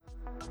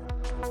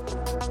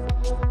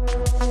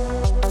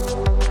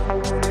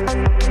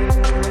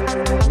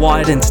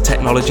Wired into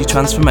technology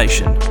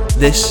transformation,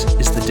 this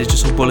is the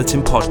Digital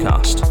Bulletin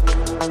podcast.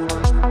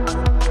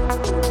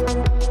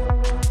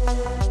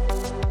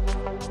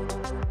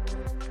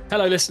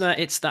 Hello, listener.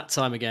 It's that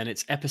time again.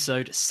 It's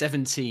episode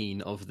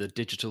 17 of the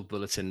Digital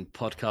Bulletin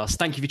podcast.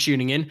 Thank you for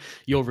tuning in.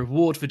 Your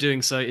reward for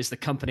doing so is the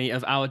company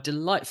of our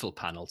delightful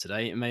panel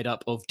today, made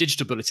up of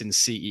Digital Bulletin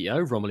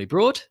CEO, Romilly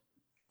Broad.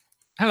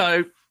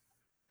 Hello.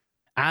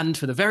 And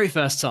for the very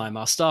first time,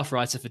 our staff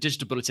writer for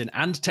Digital Bulletin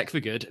and Tech for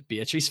Good,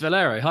 Beatriz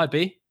Valero. Hi,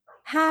 B.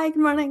 Hi,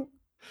 good morning.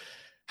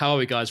 How are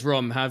we, guys?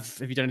 Rom, have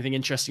you done anything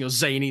interesting or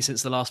zany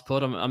since the last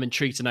pod? I'm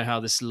intrigued to know how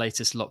this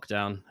latest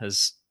lockdown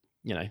has,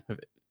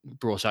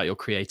 brought out your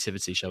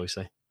creativity, shall we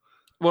say?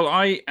 Well,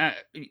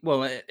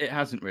 it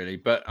hasn't really,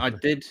 but I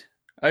did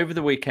over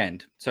the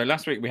weekend. So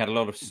last week we had a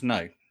lot of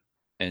snow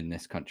in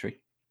this country,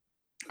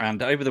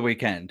 and over the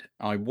weekend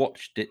I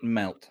watched it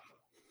melt.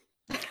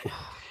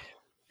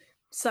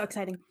 So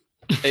exciting.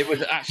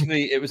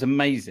 It was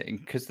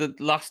amazing, because the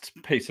last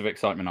piece of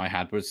excitement I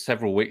had was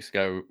several weeks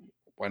ago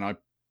when I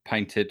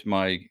painted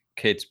my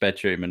kid's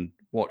bedroom and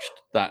watched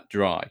that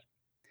dry.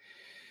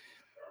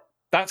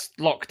 That's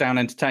lockdown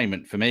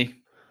entertainment for me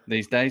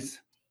these days.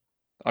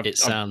 It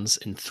sounds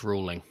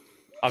enthralling.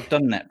 I've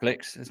done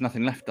Netflix. There's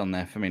nothing left on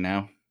there for me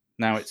now.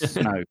 Now it's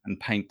snow and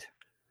paint.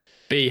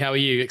 B, how are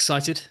you?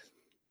 Excited?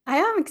 I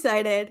am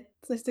excited.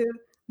 Just to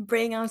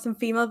bring on some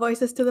female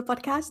voices to the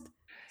podcast.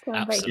 So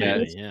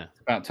Absolutely, yeah. It's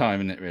about time,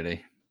 isn't it,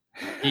 really?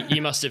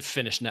 You must have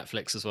finished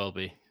Netflix as well,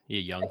 B.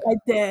 You're young. I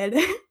did.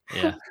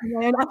 Yeah.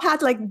 And I've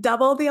had like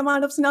double the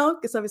amount of snow,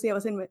 because obviously I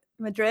was in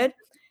Madrid,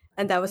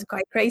 and that was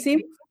quite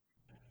crazy.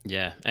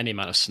 Yeah, any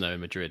amount of snow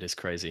in Madrid is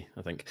crazy,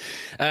 I think.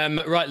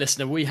 Right,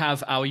 listener, we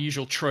have our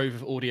usual trove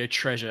of audio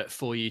treasure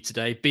for you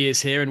today. B is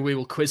here, and we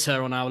will quiz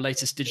her on our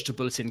latest Digital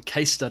Bulletin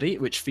case study,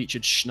 which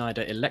featured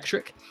Schneider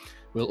Electric.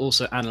 We'll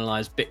also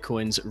analyse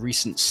Bitcoin's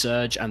recent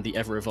surge and the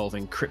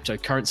ever-evolving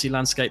cryptocurrency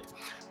landscape,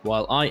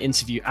 while I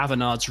interview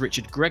Avanade's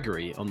Richard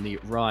Gregory on the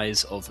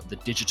rise of the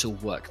digital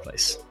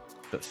workplace.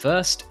 But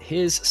first,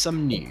 here's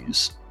some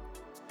news.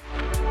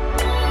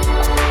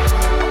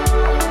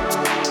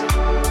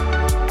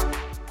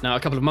 Now, a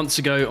couple of months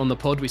ago on the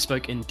pod, we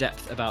spoke in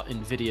depth about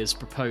NVIDIA's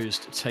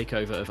proposed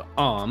takeover of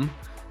ARM,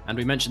 and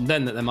we mentioned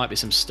then that there might be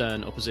some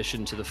stern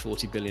opposition to the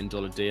 $40 billion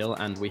deal,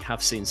 and we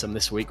have seen some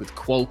this week with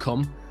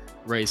Qualcomm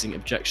raising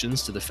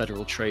objections to the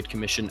Federal Trade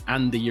Commission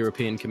and the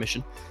European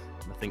Commission.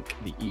 And I think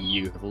the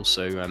EU have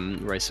also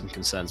raised some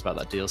concerns about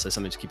that deal, so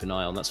something to keep an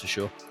eye on, that's for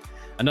sure.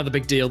 Another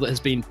big deal that has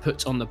been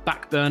put on the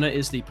back burner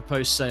is the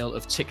proposed sale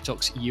of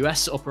TikTok's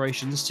US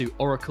operations to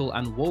Oracle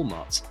and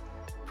Walmart.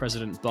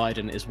 President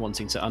Biden is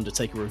wanting to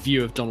undertake a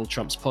review of Donald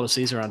Trump's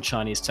policies around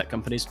Chinese tech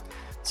companies,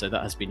 so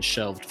that has been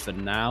shelved for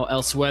now.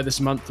 Elsewhere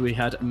this month, we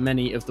had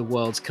many of the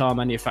world's car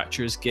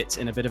manufacturers get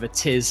in a bit of a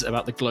tiz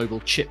about the global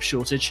chip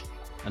shortage.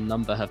 A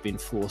number have been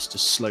forced to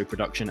slow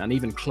production and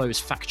even close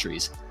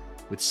factories,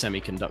 with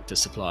semiconductor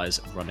supplies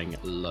running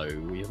low.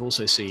 We have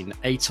also seen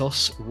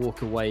Atos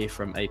walk away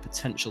from a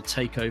potential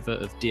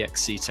takeover of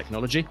DXC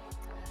Technology.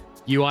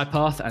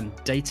 UiPath and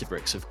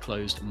Databricks have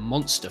closed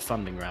monster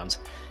funding rounds.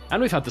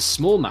 And we've had the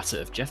small matter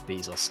of Jeff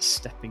Bezos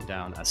stepping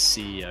down as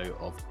CEO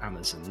of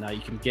Amazon. Now,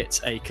 you can get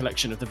a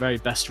collection of the very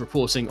best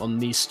reporting on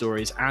these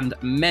stories and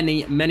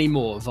many, many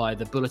more via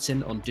the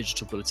Bulletin on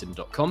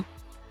digitalbulletin.com.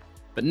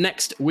 But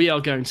next, we are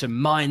going to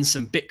mine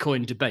some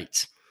Bitcoin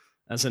debate,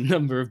 as a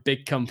number of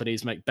big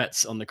companies make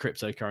bets on the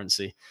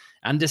cryptocurrency,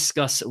 and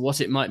discuss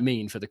what it might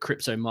mean for the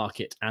crypto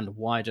market and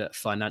wider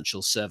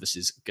financial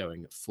services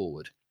going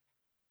forward.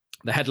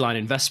 The headline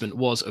investment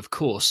was, of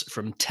course,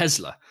 from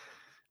Tesla.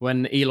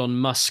 When Elon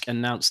Musk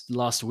announced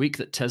last week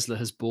that Tesla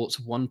has bought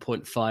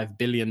 $1.5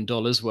 billion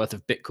worth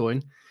of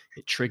Bitcoin,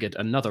 it triggered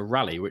another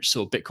rally, which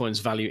saw Bitcoin's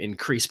value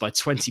increase by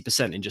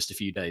 20% in just a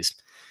few days.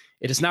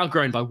 It has now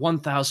grown by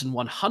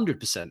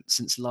 1,100%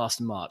 since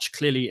last March.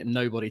 Clearly,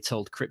 nobody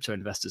told crypto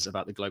investors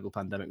about the global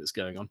pandemic that's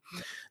going on.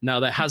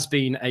 Now, there has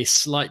been a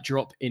slight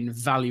drop in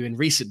value in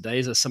recent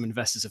days as some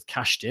investors have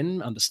cashed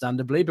in,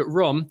 understandably. But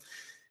Rom,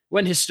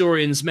 when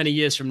historians many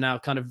years from now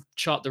kind of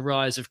chart the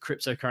rise of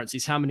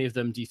cryptocurrencies, how many of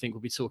them do you think will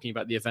be talking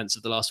about the events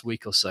of the last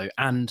week or so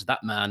and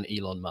that man,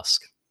 Elon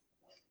Musk?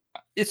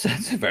 It's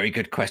a very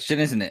good question,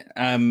 isn't it?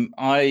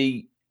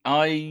 I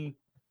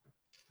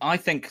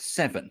think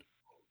 7.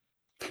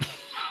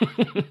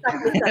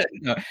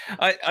 No,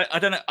 I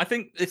don't know. I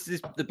think this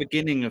is the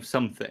beginning of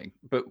something,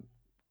 but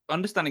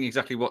understanding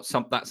exactly what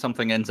that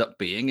something ends up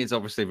being is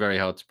obviously very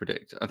hard to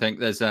predict. I think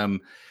there's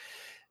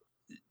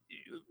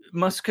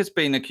Musk has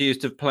been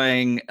accused of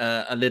playing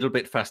a little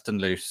bit fast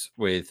and loose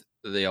with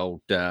the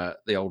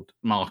old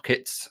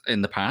markets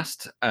in the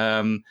past.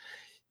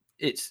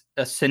 It's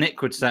a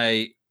cynic would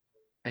say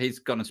he's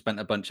gone and spent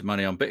a bunch of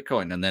money on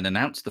Bitcoin and then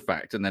announced the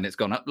fact, and then it's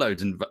gone up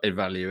loads in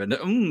value. And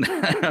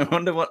I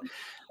wonder what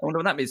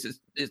that means.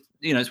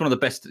 It's one of the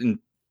best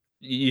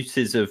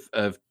uses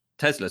of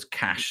Tesla's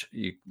cash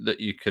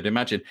that you could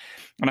imagine.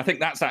 And I think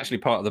that's actually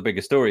part of the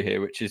bigger story here,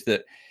 which is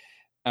that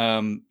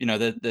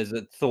there's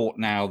a thought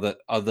now that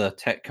other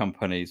tech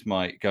companies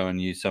might go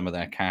and use some of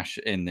their cash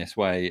in this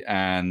way,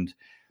 and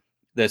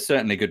there's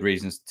certainly good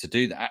reasons to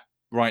do that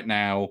right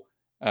now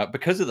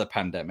because of the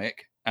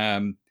pandemic.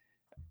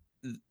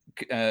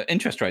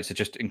 Interest rates are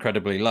just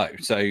incredibly low.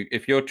 So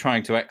if you're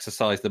trying to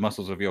exercise the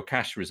muscles of your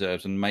cash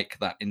reserves and make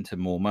that into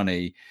more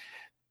money,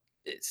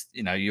 it's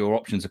your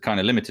options are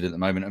kind of limited at the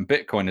moment. And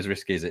Bitcoin, as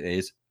risky as it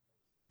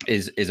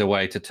is a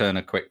way to turn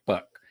a quick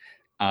buck.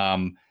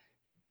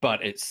 But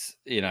it's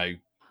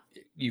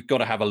you've got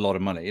to have a lot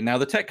of money. Now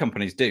the tech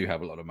companies do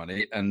have a lot of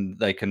money and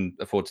they can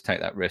afford to take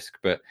that risk.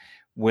 But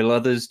will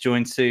others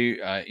join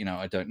suit?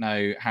 I don't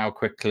know. How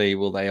quickly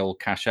will they all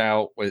cash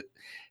out?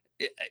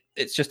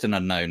 It's just an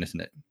unknown,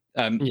 isn't it?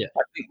 I think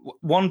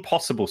one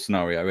possible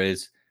scenario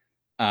is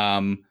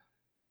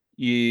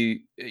you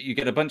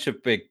get a bunch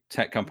of big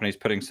tech companies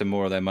putting some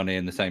more of their money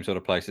in the same sort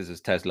of places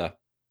as Tesla,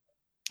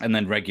 and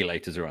then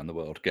regulators around the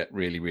world get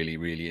really, really,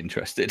 really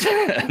interested,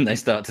 and they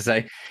start to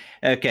say,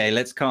 "Okay,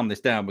 let's calm this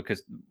down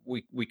because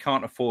we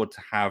can't afford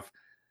to have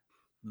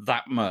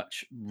that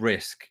much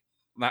risk,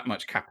 that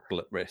much capital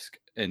at risk,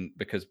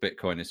 because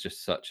Bitcoin is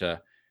just such a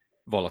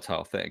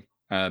volatile thing."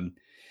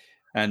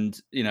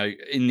 And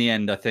in the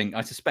end,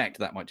 I suspect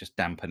that might just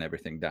dampen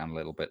everything down a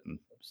little bit and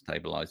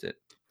stabilize it.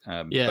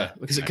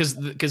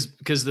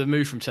 Because the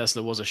move from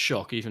Tesla was a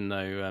shock, even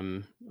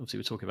though obviously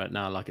we're talking about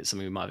now like it's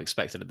something we might have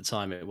expected at the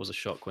time. It was a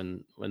shock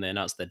when they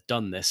announced they'd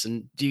done this.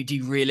 And do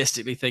you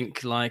realistically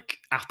think like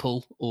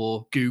Apple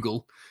or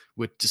Google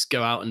would just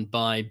go out and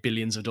buy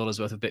billions of dollars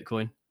worth of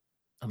Bitcoin?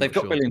 They've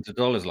got billions of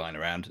dollars lying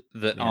around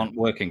that aren't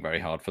working very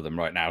hard for them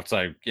right now.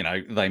 So,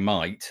 they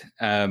might,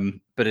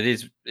 but it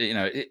is,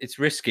 it's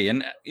risky.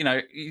 And,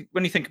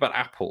 when you think about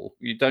Apple,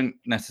 you don't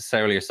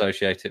necessarily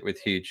associate it with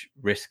huge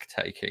risk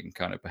taking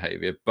kind of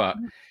behavior, but,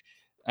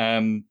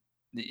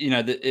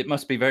 it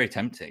must be very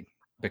tempting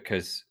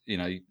because,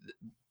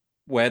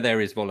 where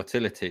there is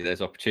volatility,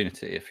 there's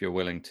opportunity if you're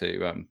willing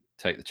to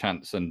take the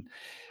chance. And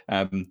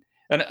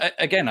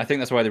again, I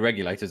think that's why the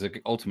regulators are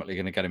ultimately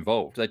going to get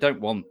involved. They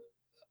don't want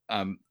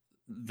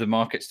the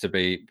markets to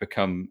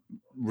become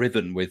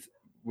riven with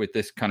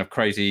this kind of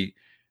crazy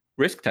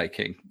risk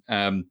taking,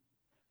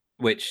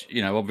 which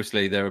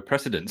obviously there are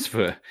precedents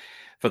for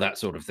that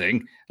sort of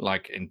thing,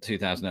 like in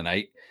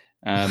 2008.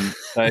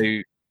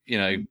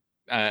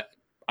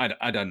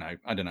 I don't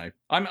know.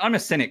 I'm a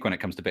cynic when it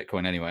comes to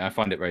Bitcoin anyway. I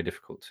find it very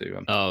difficult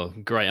to. Oh,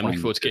 great! I'm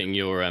looking forward to getting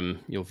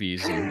your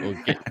views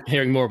or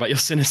hearing more about your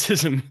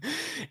cynicism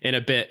in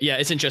a bit. Yeah,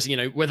 it's interesting.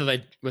 Whether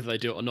they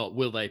do it or not,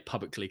 will they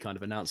publicly kind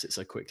of announce it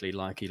so quickly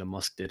like Elon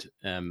Musk did?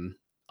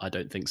 I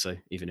don't think so,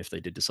 even if they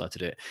did decide to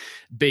do it.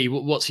 B,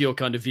 what's your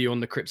kind of view on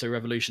the crypto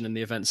revolution and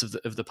the events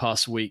of the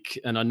past week?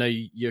 And I know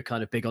you're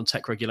kind of big on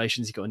tech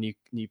regulations. You've got a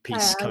new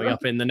piece coming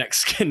up in the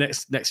next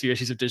few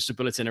issues of Digital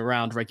Bulletin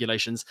around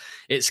regulations.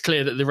 It's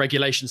clear that the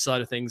regulation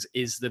side of things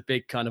is the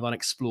big kind of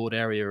unexplored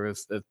area of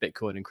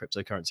Bitcoin and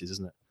cryptocurrencies,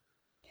 isn't it?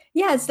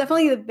 Yeah, it's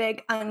definitely the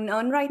big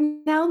unknown right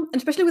now, and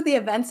especially with the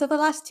events of the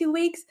last 2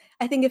 weeks.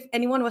 I think if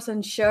anyone was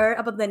unsure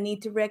about the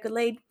need to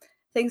regulate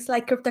things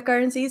like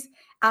cryptocurrencies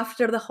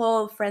after the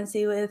whole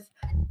frenzy with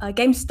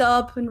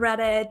GameStop and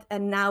Reddit,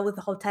 and now with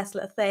the whole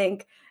Tesla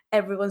thing,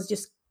 everyone's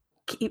just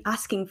keep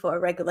asking for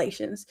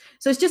regulations.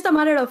 So it's just a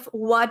matter of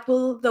what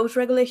will those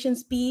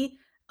regulations be.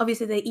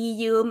 Obviously, the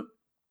EU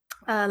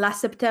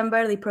last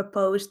September, they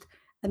proposed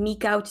a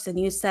MiCA, which is a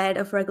new set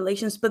of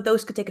regulations, but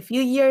those could take a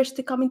few years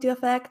to come into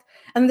effect.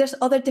 And there's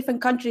other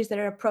different countries that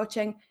are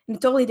approaching in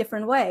totally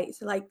different ways.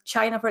 Like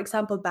China, for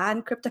example,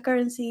 banned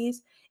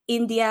cryptocurrencies.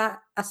 India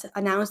has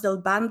announced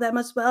they'll ban them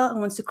as well and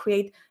wants to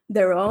create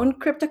their own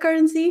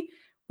cryptocurrency,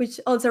 which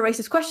also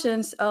raises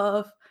questions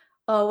of,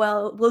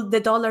 will the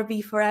dollar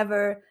be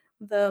forever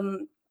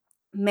the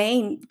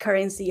main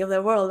currency of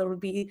the world, or will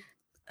be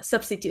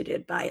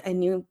substituted by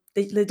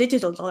the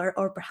digital dollar,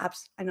 or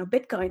perhaps,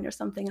 Bitcoin or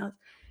something else?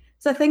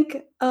 So I think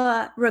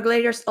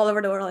regulators all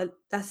over the world,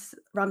 as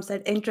Ram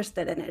said,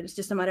 interested in it. It's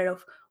just a matter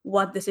of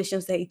what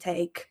decisions they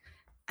take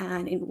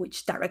and in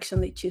which direction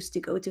they choose to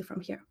go to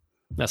from here.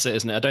 That's it,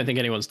 isn't it? I don't think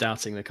anyone's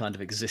doubting the kind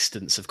of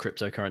existence of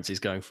cryptocurrencies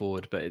going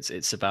forward, but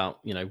it's about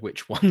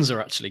which ones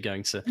are actually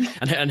going to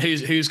and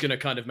who's going to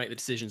kind of make the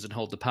decisions and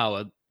hold the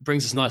power.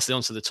 Brings us nicely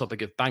onto the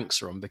topic of banks,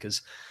 Ron,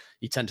 because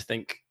you tend to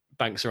think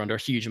banks are under a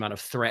huge amount of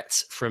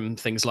threat from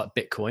things like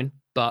Bitcoin,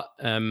 but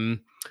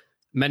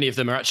many of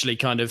them are actually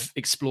kind of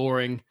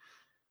exploring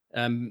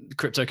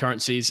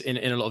cryptocurrencies in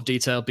a lot of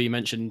detail. B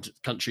mentioned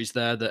countries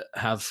there that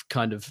have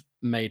kind of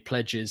made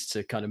pledges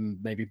to kind of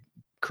maybe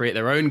create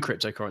their own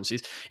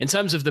cryptocurrencies. In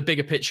terms of the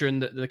bigger picture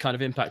and the kind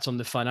of impact on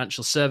the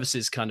financial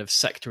services kind of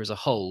sector as a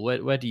whole,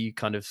 where do you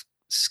kind of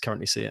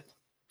currently see it?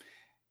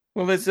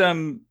 Well, there's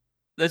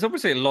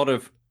obviously a lot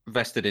of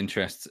vested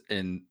interests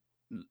in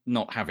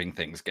not having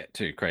things get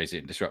too crazy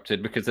and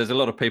disrupted, because there's a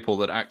lot of people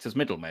that act as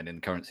middlemen in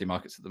currency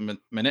markets at the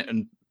minute,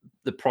 and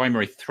the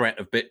primary threat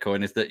of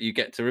Bitcoin is that you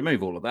get to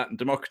remove all of that and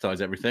democratize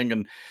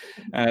everything.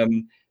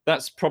 And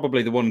that's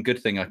probably the one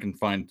good thing I can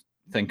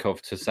think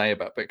of to say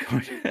about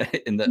Bitcoin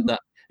in that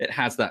it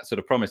has that sort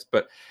of promise.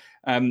 But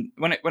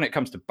When it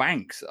comes to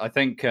banks, I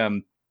think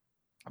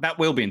that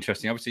will be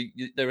interesting. Obviously,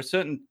 there are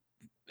certain,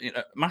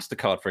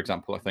 MasterCard, for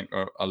example, I think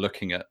are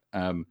looking at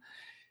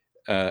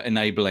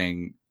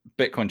enabling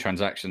Bitcoin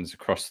transactions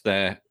across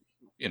their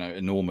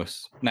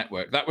enormous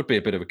network. That would be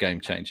a bit of a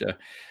game changer.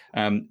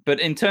 But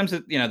in terms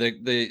of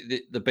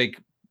the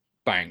big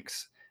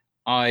banks,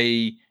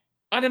 I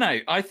don't know.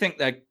 I think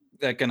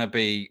they're going to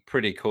be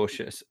pretty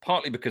cautious,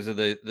 partly because of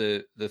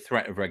the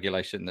threat of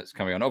regulation that's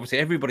coming on. Obviously,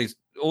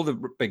 all the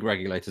big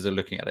regulators are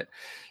looking at it.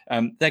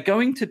 They're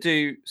going to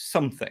do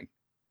something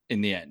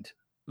in the end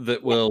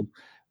that will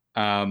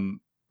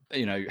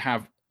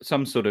have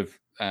some sort of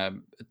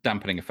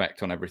dampening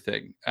effect on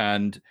everything.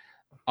 And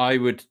I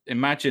would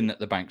imagine that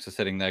the banks are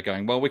sitting there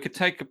going, well, we could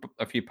take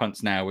a few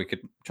punts now. We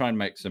could try and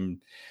make some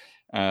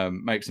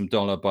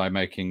dollar by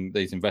making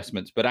these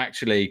investments. But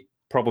actually,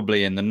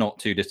 probably in the not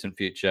too distant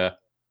future,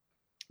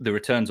 the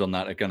returns on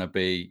that are going to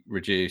be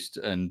reduced.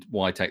 And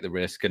why take the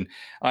risk? And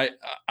I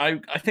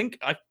think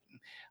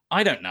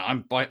I don't know.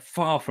 I'm by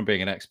far from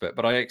being an expert,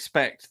 but I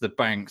expect the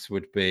banks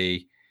would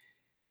be.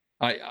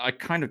 I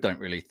kind of don't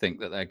really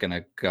think that they're going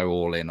to go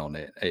all in on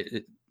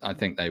it. I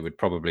think they would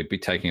probably be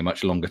taking a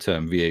much longer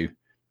term view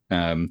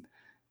than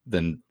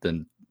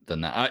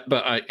that.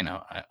 But I don't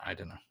know. I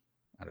don't know.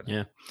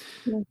 Yeah.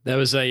 There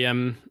was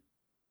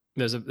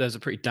there's a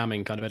pretty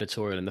damning kind of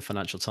editorial in the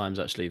Financial Times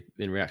actually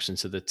in reaction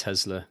to the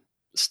Tesla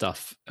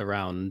stuff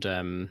around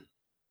an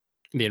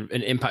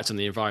impact on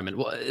the environment.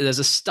 Well, there's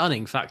a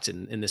stunning fact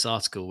in this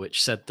article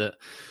which said that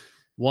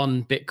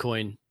one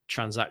Bitcoin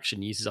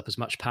transaction uses up as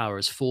much power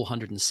as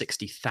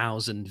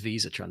 460,000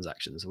 Visa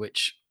transactions,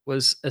 which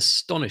was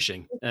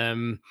astonishing.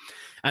 And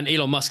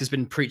Elon Musk has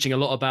been preaching a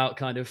lot about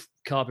kind of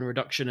carbon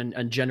reduction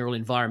and general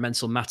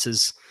environmental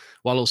matters,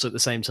 while also at the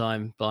same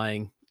time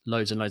buying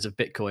loads and loads of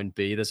Bitcoin.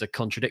 There's a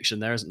contradiction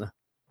there, isn't there?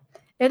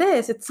 It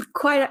is. It's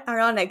quite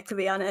ironic, to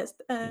be honest.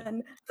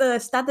 And the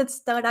stat that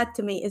stood out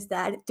to me is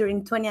that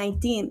during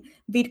 2019,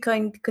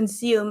 Bitcoin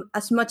consumed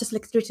as much as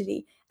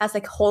electricity as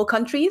like whole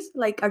countries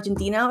like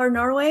Argentina or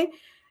Norway.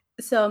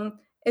 So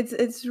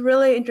it's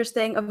really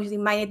interesting. Obviously,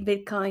 mining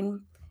Bitcoin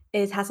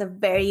has a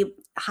very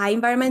high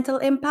environmental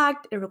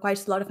impact. It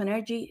requires a lot of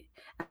energy.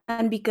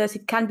 And because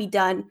it can be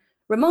done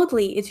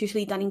remotely, it's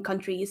usually done in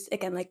countries,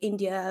 again, like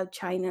India,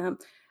 China,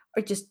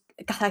 or just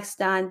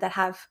Kazakhstan that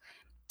have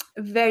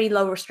very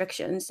low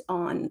restrictions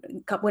on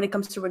when it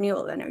comes to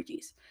renewable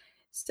energies.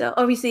 So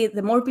obviously,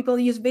 the more people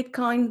use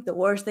Bitcoin, the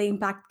worse the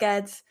impact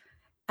gets.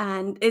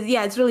 And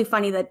it's really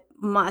funny that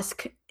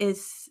Musk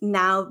is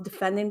now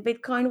defending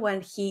Bitcoin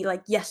when he,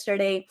 like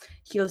yesterday,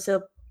 he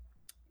also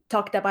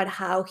talked about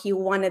how he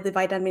wanted the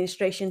Biden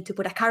administration to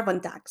put a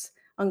carbon tax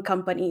on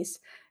companies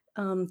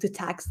to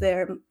tax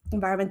their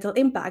environmental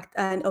impact.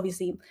 And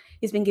obviously,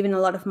 he's been given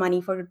a lot of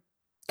money for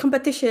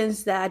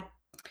competitions that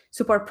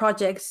support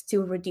projects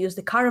to reduce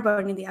the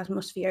carbon in the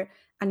atmosphere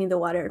and in the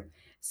water.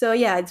 So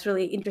it's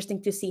really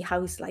interesting to see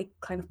how he's like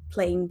kind of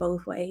playing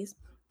both ways.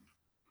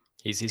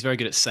 He's very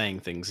good at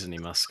saying things, isn't he,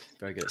 Musk?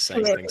 Very good at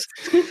saying things.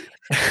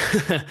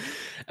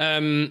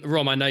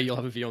 Rom, I know you'll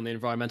have a view on the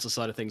environmental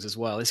side of things as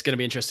well. It's going to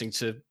be interesting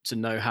to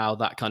know how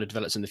that kind of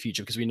develops in the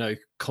future, because we know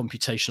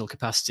computational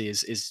capacity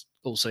is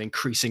also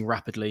increasing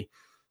rapidly.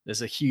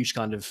 There's a huge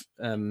kind of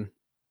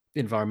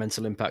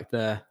environmental impact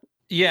there.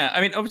 Yeah,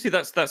 I mean, obviously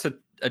that's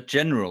a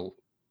general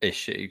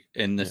issue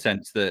in the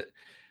sense that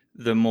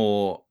the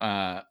more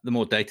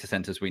data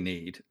centers we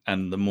need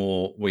and the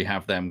more we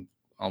have them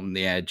on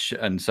the edge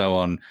and so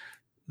on,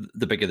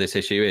 the bigger this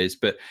issue is.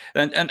 But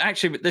and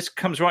actually this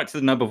comes right to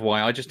the nub of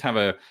why I just have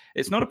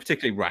it's not a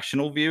particularly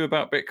rational view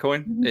about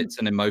Bitcoin. Mm-hmm. It's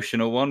an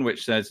emotional one,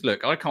 which says,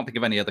 look, I can't think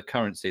of any other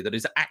currency that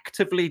is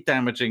actively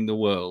damaging the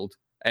world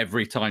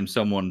every time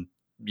someone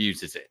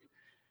uses it.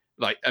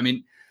 Like, I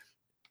mean,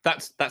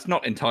 that's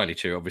not entirely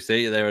true.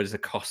 Obviously, there is a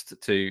cost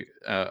to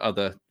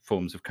other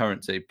forms of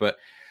currency, but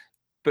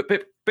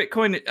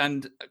Bitcoin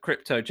and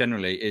crypto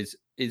generally is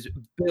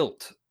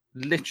built.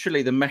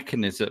 Literally, the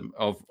mechanism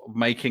of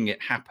making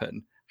it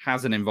happen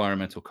has an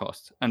environmental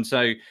cost, and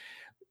so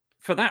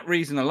for that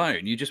reason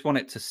alone, you just want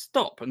it to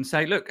stop and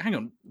say, look, hang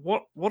on,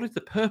 what is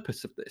the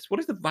purpose of this? What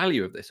is the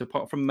value of this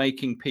apart from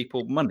making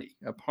people money,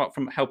 apart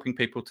from helping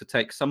people to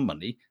take some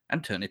money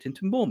and turn it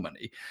into more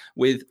money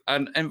with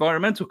an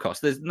environmental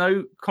cost? There's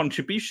no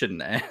contribution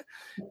there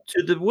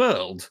to the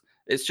world.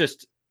 It's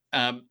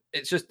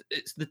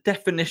the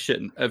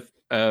definition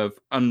of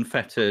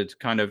unfettered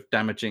kind of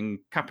damaging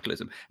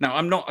capitalism. Now,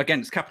 I'm not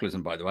against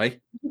capitalism, by the way,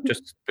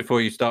 just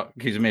before you start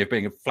accusing me of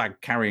being a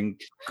flag-carrying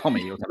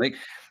commie or something.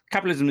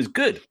 Capitalism is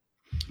good,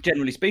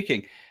 generally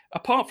speaking,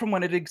 apart from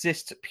when it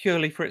exists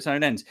purely for its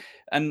own ends.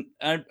 And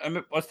I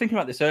was thinking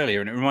about this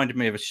earlier, and it reminded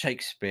me of a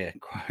Shakespeare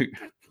quote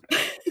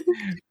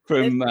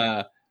from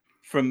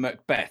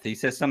Macbeth. He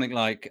says something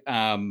like,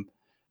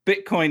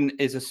 Bitcoin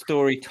is a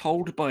story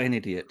told by an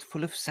idiot,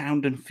 full of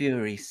sound and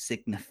fury,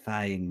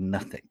 signifying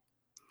nothing.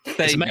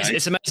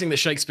 It's amazing that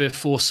Shakespeare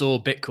foresaw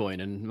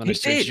Bitcoin and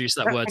managed to introduce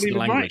that word to the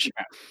language.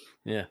 Right.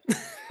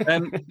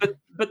 Yeah.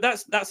 But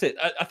that's it.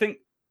 I think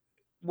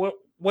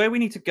where we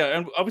need to go,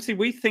 and obviously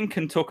we think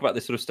and talk about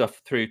this sort of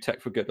stuff through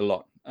Tech for Good a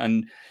lot,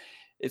 and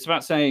it's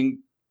about saying,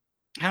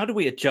 how do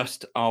we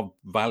adjust our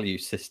value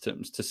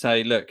systems to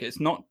say, look, it's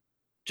not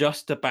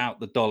just about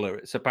the dollar,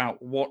 it's about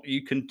what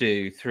you can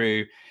do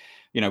through,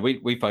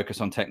 we focus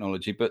on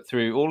technology, but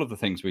through all of the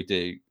things we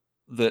do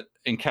that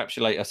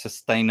encapsulate a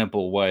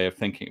sustainable way of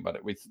thinking about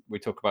it. We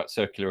talk about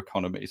circular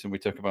economies, and we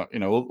talk about,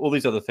 all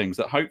these other things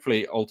that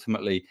hopefully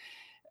ultimately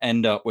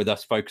end up with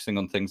us focusing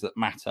on things that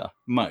matter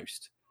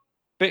most.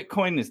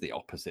 Bitcoin is the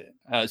opposite,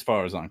 as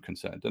far as I'm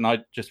concerned, and I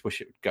just wish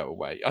it would go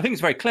away. I think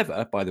it's very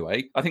clever, by the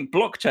way. I think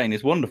blockchain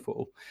is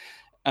wonderful,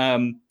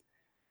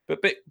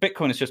 but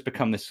Bitcoin has just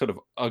become this sort of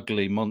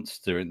ugly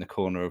monster in the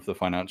corner of the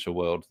financial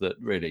world that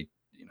really,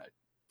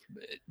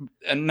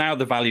 and now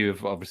the value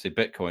of obviously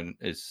Bitcoin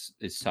is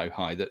so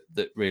high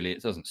that really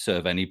it doesn't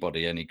serve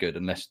anybody any good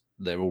unless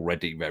they're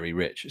already very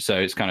rich. So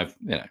it's kind of,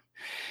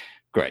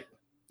 great.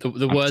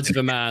 The words of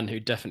a man who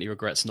definitely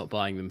regrets not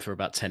buying them for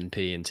about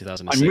 10p in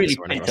 2006. I'm really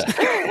bitter.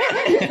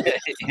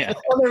 Yeah.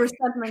 All the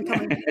resentment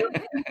coming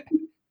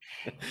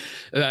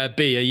through.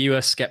 B, are you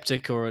a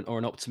skeptic or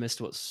an optimist?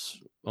 What's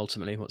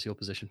your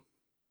position?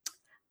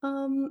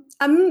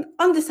 I'm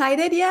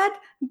undecided yet,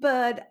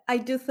 but I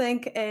do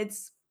think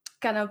it's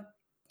kind of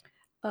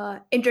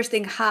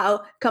interesting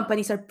how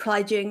companies are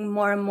pledging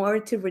more and more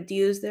to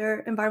reduce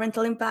their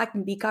environmental impact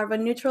and be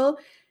carbon neutral,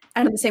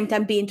 and at the same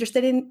time be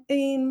interested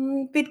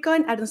in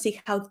Bitcoin. I don't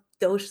see how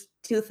those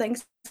two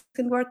things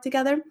can work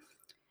together.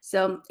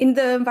 So in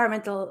the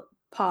environmental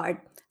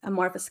part, I'm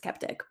more of a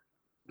skeptic,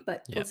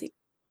 but we'll see.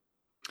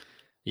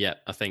 Yeah,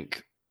 I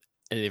think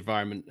the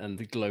environment and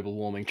the global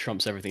warming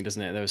trumps everything,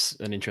 doesn't it? There was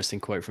an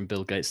interesting quote from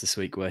Bill Gates this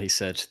week where he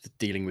said that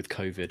dealing with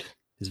COVID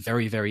is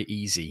very, very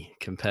easy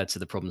compared to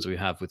the problems we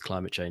have with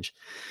climate change.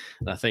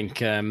 And I think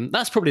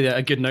that's probably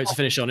a good note to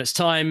finish on. It's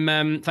time.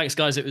 Thanks,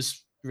 guys. It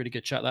was really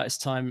good chat. It's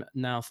time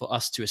now for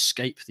us to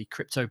escape the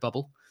crypto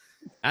bubble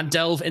and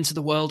delve into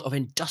the world of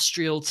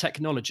industrial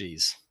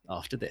technologies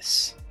after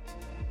this.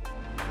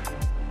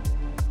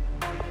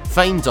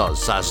 Find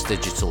us as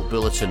Digital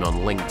Bulletin on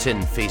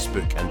LinkedIn,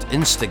 Facebook and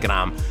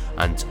Instagram,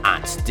 and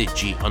at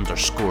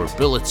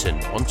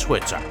Digi_Bulletin on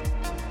Twitter.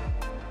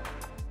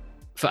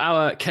 For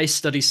our case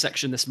studies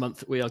section this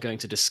month, we are going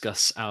to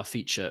discuss our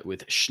feature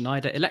with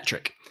Schneider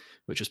Electric,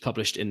 which was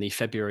published in the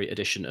February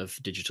edition of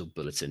Digital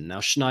Bulletin. Now,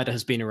 Schneider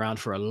has been around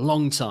for a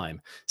long time,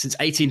 since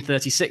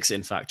 1836,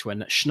 in fact,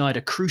 when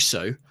Schneider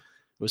Creusot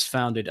was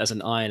founded as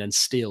an iron and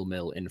steel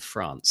mill in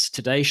France.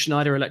 Today,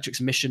 Schneider Electric's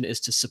mission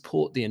is to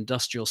support the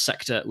industrial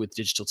sector with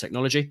digital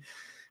technology,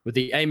 with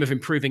the aim of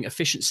improving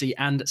efficiency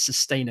and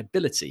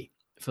sustainability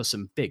for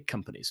some big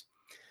companies.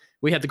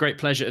 We had the great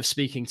pleasure of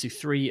speaking to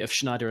 3 of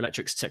Schneider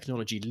Electric's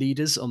technology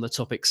leaders on the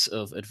topics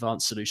of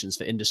advanced solutions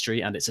for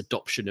industry and its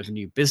adoption of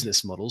new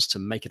business models to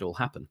make it all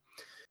happen.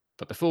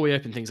 But before we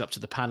open things up to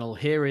the panel,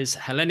 here is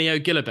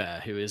Helenio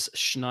Gilabert, who is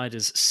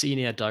Schneider's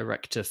Senior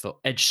Director for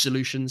Edge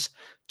Solutions,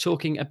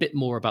 talking a bit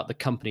more about the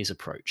company's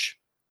approach.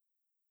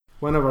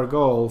 One of our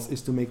goals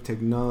is to make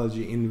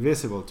technology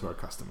invisible to our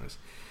customers.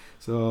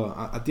 So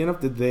at the end of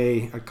the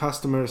day, our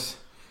customers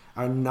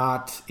are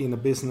not in a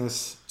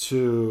business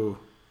to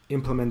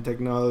implement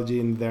technology,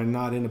 and they're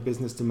not in a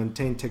business to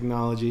maintain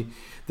technology.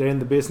 They're in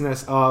the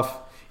business of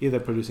either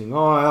producing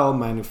oil,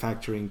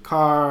 manufacturing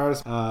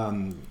cars,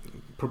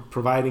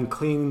 providing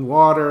clean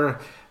water.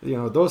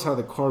 Those are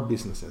the core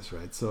businesses,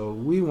 right? So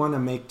we want to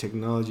make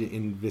technology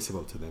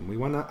invisible to them. We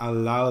want to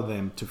allow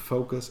them to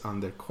focus on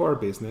their core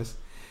business,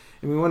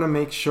 and we want to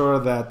make sure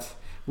that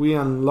we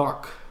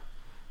unlock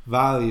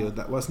value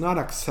that was not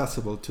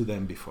accessible to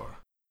them before.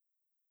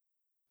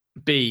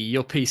 B,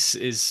 your piece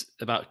is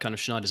about kind of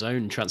Schneider's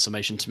own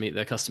transformation to meet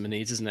their customer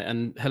needs, isn't it?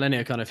 And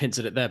Helenio kind of hints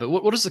at it there, but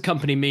what does the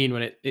company mean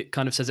when it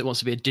kind of says it wants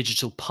to be a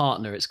digital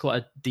partner? It's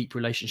quite a deep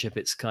relationship.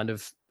 It's kind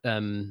of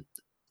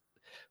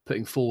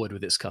putting forward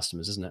with its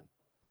customers, isn't it?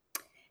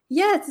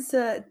 Yeah, it's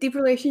a deep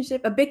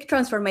relationship, a big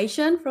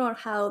transformation from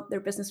how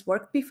their business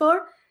worked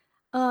before.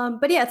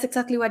 But yeah, it's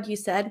exactly what you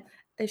said.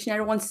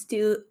 Schneider wants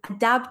to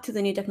adapt to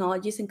the new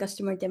technologies and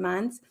customer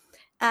demands.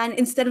 And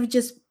instead of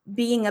just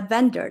being a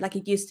vendor like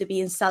it used to be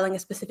and selling a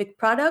specific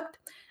product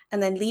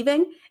and then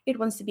leaving, it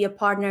wants to be a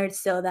partner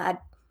so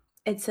that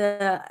it's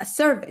a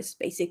service,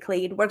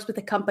 basically. It works with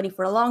the company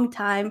for a long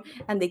time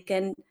and they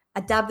can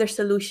adapt their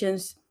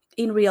solutions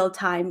in real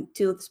time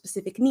to the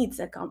specific needs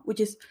that come, which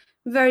is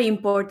very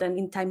important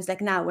in times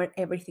like now where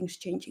everything's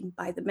changing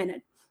by the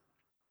minute.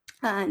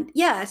 And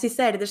yeah, as you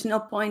said, there's no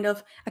point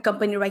of a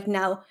company right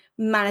now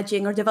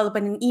managing or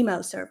developing an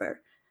email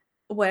server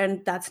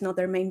when that's not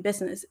their main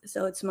business.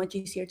 So it's much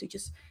easier to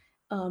just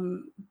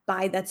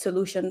buy that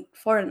solution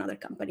for another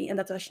company. And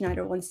that's what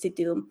Schneider wants to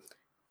do.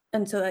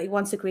 And so it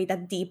wants to create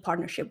that deep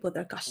partnership with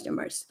their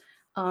customers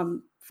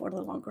for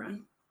the long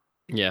run.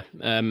 Yeah,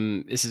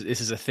 this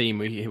is a theme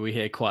we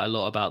hear quite a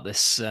lot about,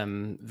 this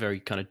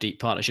very kind of deep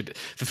partnership.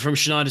 From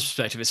Schneider's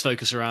perspective, it's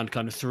focused around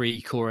kind of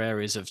 3 core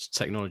areas of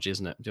technology,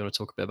 isn't it? Do you want to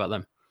talk a bit about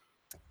them?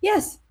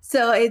 Yes.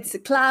 So it's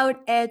cloud,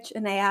 edge,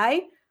 and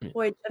AI.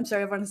 which I'm sure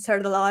everyone's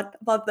heard a lot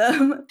about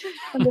them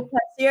in the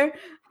past year.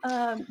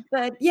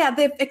 But yeah,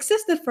 they've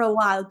existed for a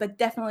while, but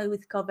definitely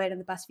with COVID in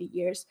the past few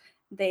years,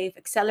 they've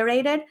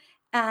accelerated.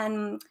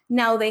 And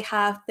now they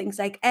have things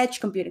like edge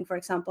computing, for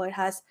example. It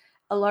has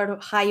a lot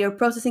of higher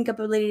processing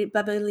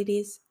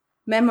capabilities,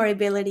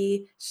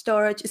 memorability,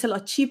 storage. It's a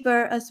lot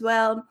cheaper as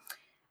well.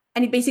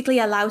 And it basically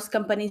allows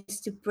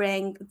companies to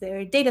bring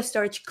their data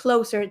storage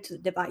closer to the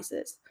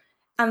devices.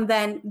 And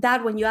then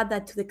that, when you add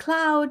that to the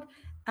cloud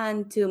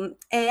and to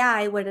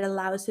AI, what it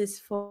allows is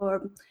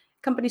for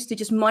companies to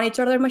just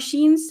monitor their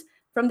machines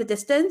from the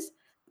distance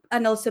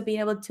and also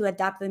being able to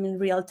adapt them in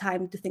real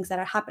time to things that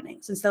are happening.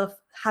 So instead of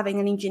having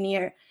an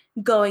engineer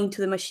going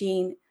to the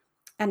machine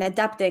and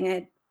adapting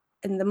it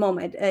in the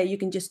moment, you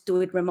can just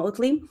do it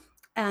remotely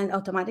and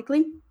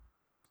automatically.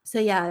 So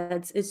yeah,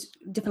 it's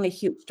definitely a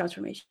huge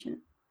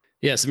transformation.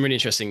 Yeah, some really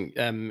interesting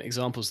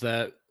examples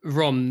there.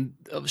 Ron,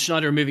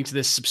 Schneider are moving to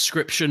this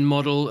subscription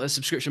model. A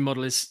subscription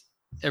model is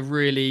a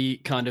really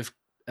kind of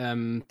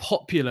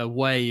popular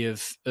way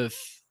of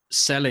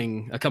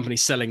selling, a company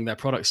selling their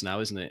products now,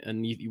 isn't it?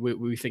 And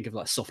we think of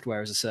like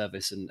software as a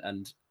service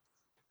and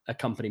a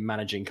company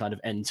managing kind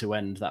of end to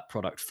end that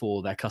product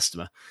for their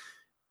customer.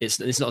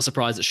 It's not a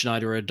surprise that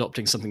Schneider are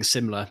adopting something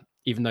similar,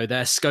 even though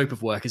their scope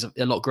of work is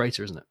a lot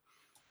greater, isn't it?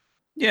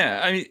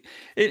 Yeah, I mean,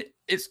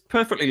 it's a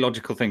perfectly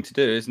logical thing to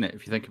do, isn't it?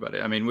 If you think about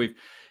it, I mean,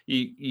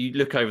 you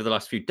look over the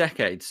last few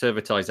decades,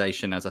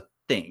 servitization as a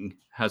thing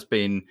has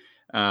been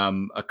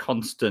a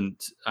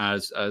constant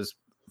as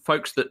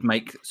folks that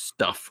make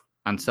stuff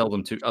and sell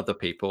them to other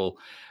people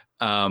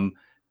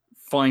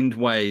find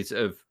ways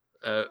of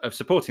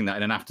supporting that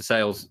in an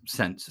after-sales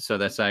sense. So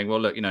they're saying, well,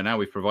 look, now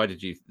we've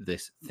provided you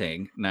this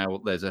thing.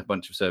 Now there's a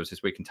bunch of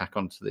services we can tack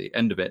on to the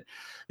end of it.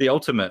 The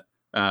ultimate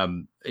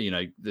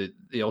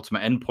the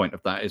ultimate endpoint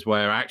of that is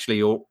where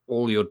actually all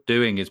you're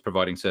doing is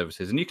providing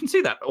services, and you can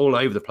see that all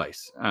over the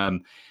place.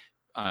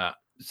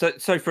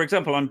 So for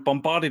example, I'm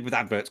bombarded with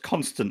adverts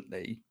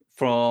constantly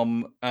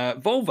from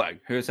Volvo,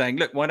 who are saying,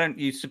 look, why don't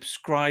you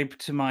subscribe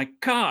to my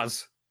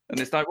cars? And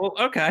it's like, well,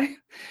 okay.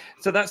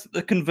 So that's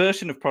the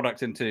conversion of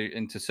product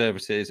into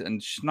services,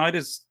 and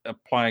Schneider's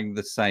applying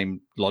the same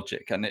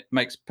logic, and it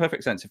makes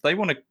perfect sense. If they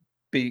want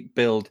to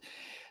build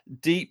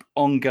deep,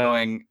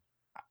 ongoing,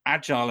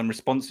 agile and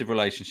responsive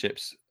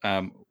relationships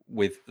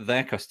with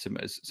their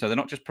customers, so they're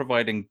not just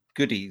providing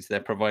goodies, they're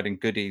providing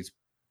goodies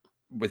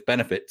with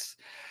benefits,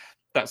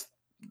 that's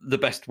the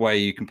best way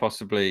you can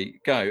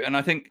possibly go. And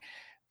I think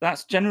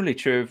that's generally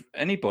true of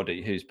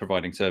anybody who's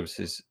providing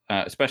services,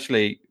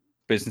 especially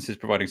businesses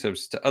providing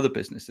services to other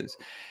businesses,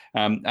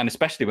 and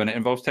especially when it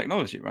involves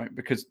technology, right?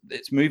 Because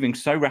it's moving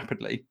so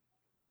rapidly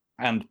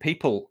and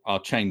people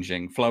are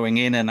changing, flowing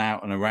in and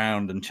out and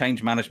around, and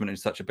change management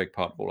is such a big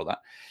part of all of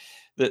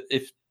that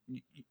if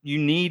you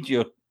need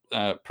your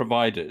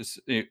providers,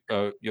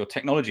 your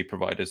technology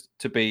providers,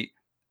 to be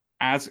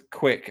as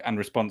quick and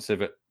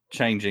responsive at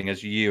changing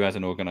as you as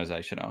an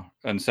organization are.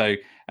 And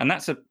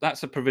that's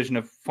a provision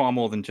of far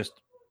more than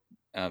just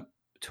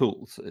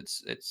tools.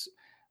 It's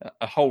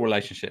a whole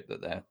relationship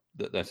that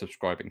they're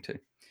subscribing to.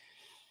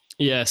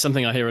 Yeah,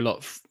 something I hear a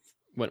lot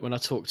when I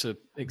talk to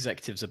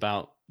executives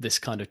about this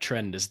kind of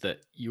trend is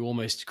that you're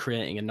almost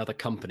creating another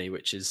company,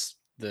 which is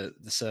the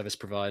service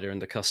provider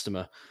and the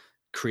customer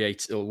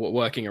create or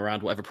working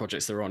around whatever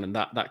projects they're on, and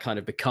that kind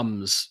of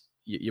becomes,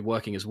 you're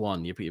working as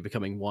one. You're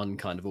becoming one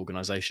kind of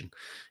organization.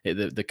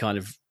 The kind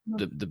of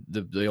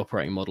the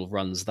operating model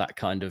runs that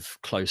kind of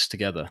close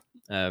together.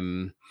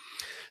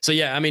 So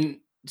yeah, I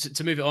mean,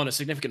 to move it on, a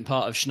significant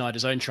part of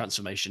Schneider's own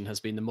transformation has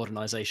been the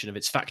modernization of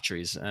its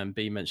factories.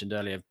 B mentioned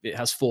earlier, it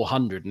has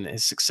 400 and it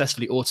has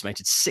successfully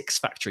automated 6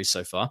 factories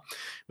so far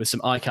with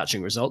some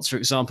eye-catching results. For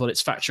example,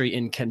 its factory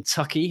in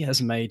Kentucky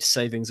has made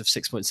savings of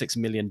 $6.6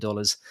 million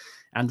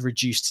and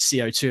reduced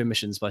CO2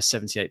 emissions by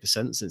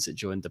 78% since it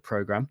joined the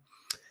program.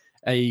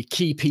 A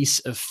key piece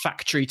of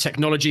factory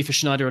technology for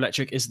Schneider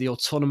Electric is the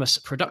Autonomous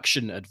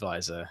Production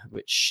Advisor,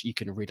 which you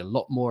can read a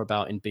lot more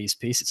about in B's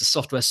piece. It's a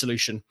software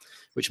solution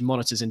which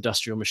monitors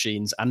industrial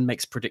machines and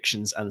makes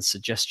predictions and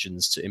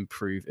suggestions to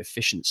improve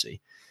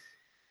efficiency.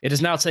 It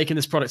has now taken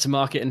this product to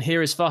market, and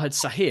here is Fahad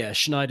Sahir,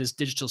 Schneider's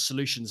Digital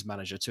Solutions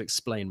Manager, to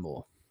explain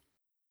more.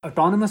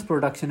 Autonomous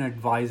Production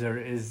Advisor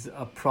is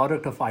a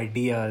product of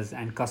ideas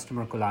and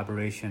customer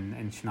collaboration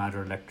in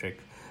Schneider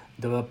Electric.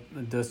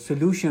 The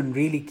solution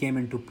really came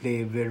into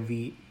play where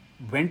we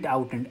went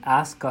out and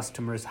asked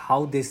customers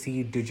how they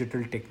see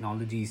digital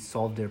technologies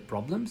solve their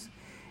problems.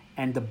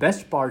 And the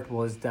best part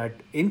was that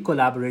in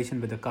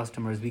collaboration with the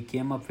customers, we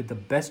came up with the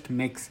best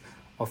mix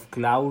of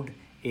cloud,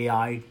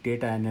 AI,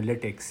 data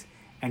analytics,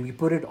 and we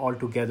put it all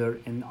together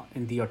in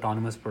the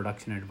Autonomous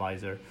Production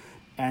Advisor.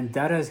 And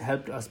that has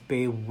helped us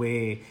pave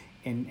way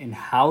in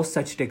how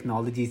such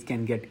technologies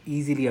can get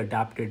easily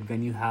adapted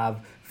when you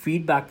have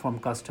feedback from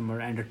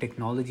customer and the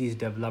technology is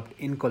developed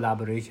in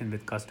collaboration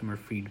with customer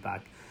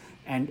feedback.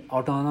 And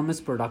Autonomous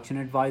Production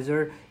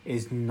Advisor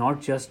is not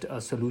just a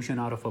solution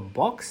out of a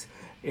box,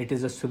 it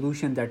is a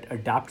solution that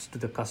adapts to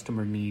the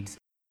customer needs.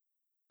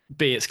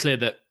 B, it's clear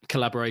that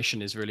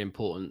collaboration is really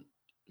important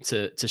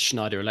to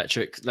Schneider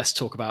Electric, let's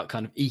talk about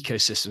kind of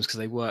ecosystems, because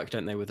they work,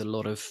 don't they, with a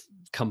lot of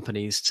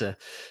companies to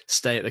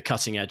stay at the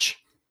cutting edge.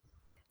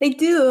 They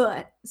do.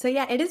 So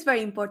yeah, it is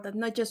very important,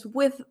 not just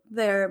with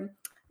their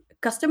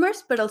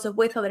customers, but also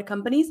with other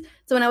companies.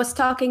 So when I was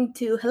talking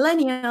to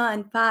Helenia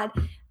and Pat,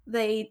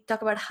 they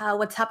talk about how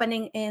what's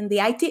happening in the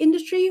IT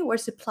industry, where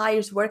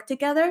suppliers work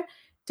together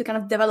to kind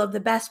of develop the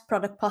best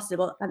product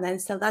possible and then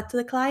sell that to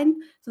the client.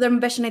 So they're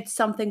envisioning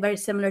something very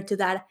similar to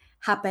that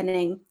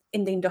happening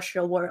in the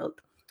industrial world.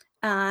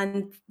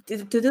 And to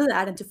do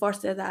that and to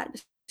foster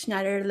that,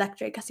 Schneider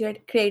Electric has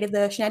created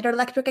the Schneider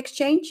Electric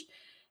Exchange.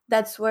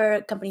 That's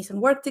where companies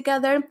can work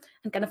together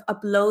and kind of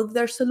upload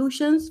their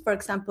solutions. For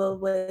example,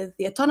 with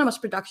the autonomous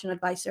production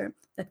advisor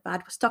that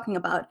Pat was talking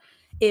about,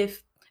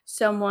 if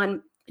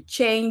someone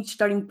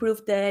changed or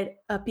improved a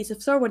piece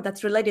of software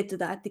that's related to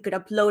that, they could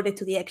upload it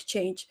to the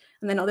exchange,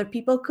 and then other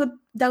people could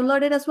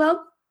download it as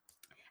well.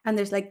 And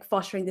there's like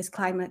fostering this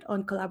climate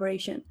on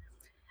collaboration.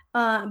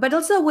 But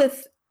also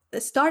with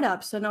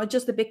startups, so not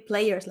just the big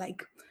players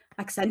like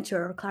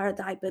Accenture or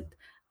Claritype, but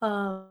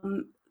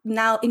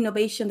now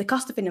innovation, the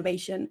cost of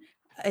innovation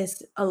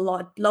is a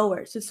lot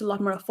lower. So it's a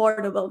lot more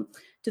affordable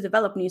to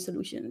develop new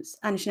solutions.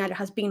 And Schneider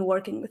has been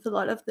working with a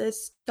lot of the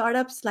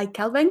startups like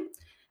Kelvin,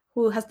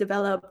 who has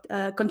developed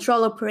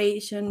control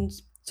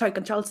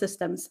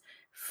systems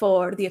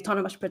for the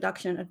autonomous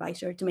production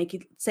advisor to make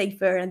it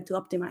safer and to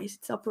optimize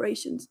its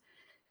operations.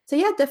 So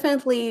yeah,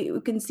 definitely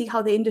we can see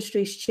how the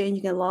industry is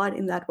changing a lot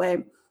in that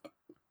way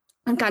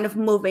and kind of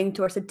moving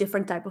towards a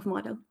different type of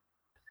model.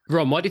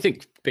 Ron, why do you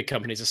think big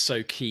companies are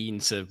so keen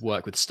to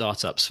work with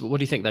startups? What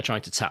do you think they're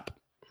trying to tap?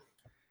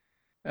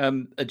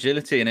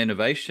 Agility and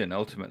innovation.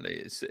 Ultimately,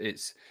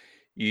 it's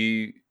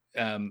you.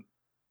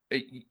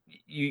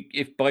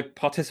 If by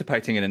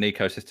participating in an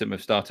ecosystem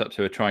of startups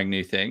who are trying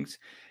new things,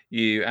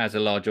 you as a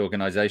large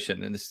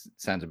organization, and this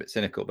sounds a bit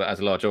cynical, but as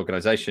a large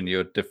organization,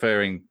 you're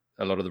deferring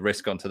a lot of the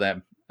risk onto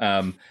them,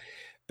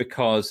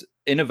 because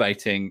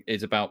innovating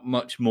is about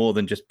much more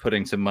than just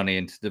putting some money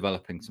into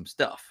developing some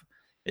stuff.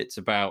 It's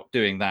about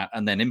doing that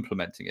and then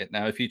implementing it.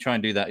 Now, if you try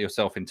and do that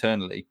yourself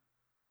internally,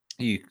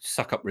 you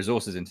suck up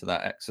resources into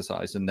that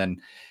exercise, and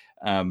then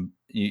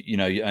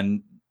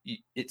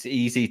it's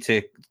easy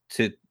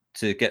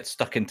to get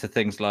stuck into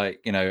things like,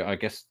 I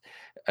guess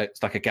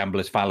it's like a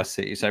gambler's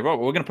fallacy. You say, right,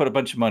 well, we're going to put a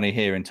bunch of money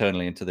here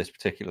internally into this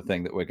particular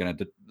thing that we're going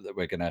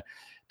to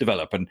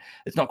develop, and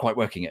it's not quite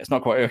working yet. It's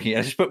not quite working yet.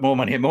 Let's just put more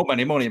money in, more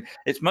money, more money.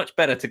 It's much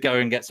better to go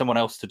and get someone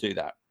else to do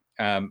that.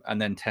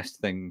 And then test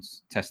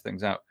things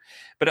out.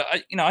 But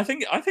I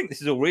think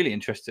this is all really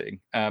interesting,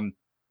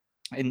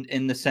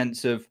 in the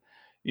sense of,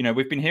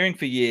 we've been hearing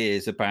for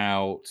years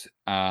about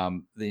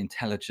the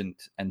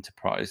intelligent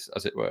enterprise,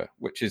 as it were,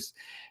 which is,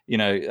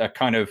 a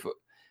kind of,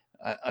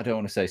 I don't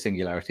want to say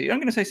singularity. I'm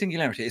going to say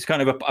singularity. It's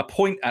kind of a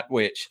point at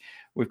which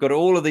we've got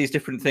all of these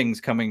different things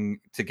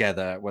coming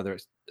together, whether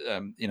it's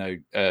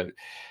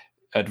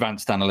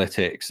advanced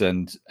analytics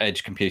and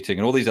edge computing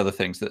and all these other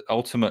things that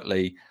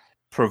ultimately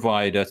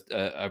provide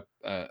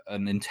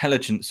an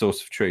intelligent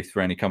source of truth for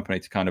any company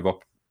to kind of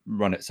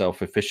run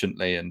itself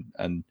efficiently.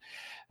 And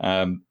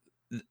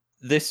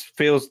this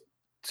feels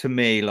to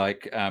me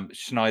like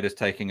Schneider's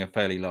taking a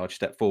fairly large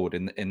step forward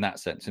in that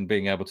sense, and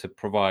being able to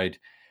provide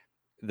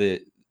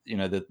the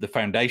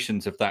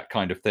foundations of that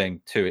kind of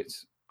thing to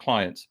its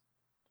clients.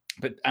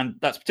 And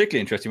that's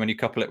particularly interesting when you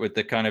couple it with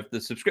the kind of the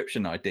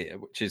subscription idea,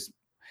 which is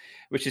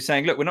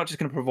saying, look, we're not just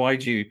going to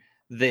provide you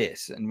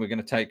this and we're going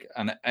to take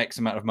an X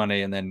amount of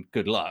money and then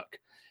good luck.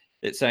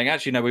 It's saying,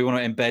 actually, no, we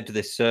want to embed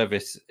this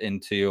service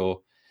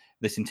into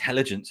this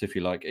intelligence, if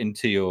you like,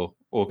 into your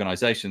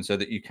organization, so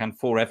that you can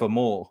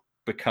forevermore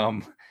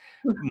become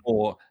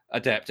more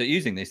adept at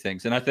using these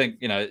things. And I think,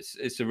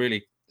 it's a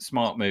really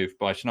smart move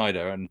by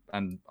Schneider,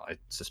 and I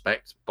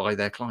suspect by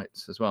their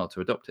clients as well, to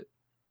adopt it.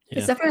 Yeah.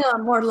 It's definitely a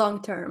more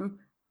long-term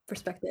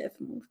perspective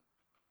move.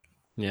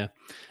 Yeah,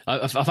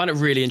 I find it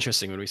really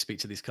interesting when we speak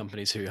to these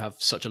companies who have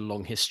such a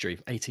long history.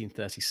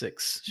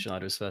 1836,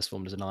 Schneider was first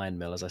formed as an iron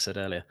mill, as I said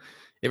earlier.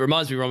 It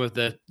reminds me, Ron, of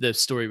the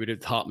story we did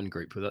with Hartman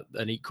Group, with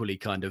an equally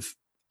kind of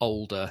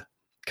older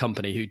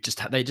company who just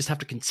have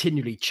to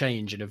continually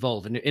change and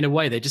evolve. And in a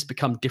way, they just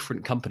become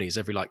different companies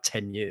every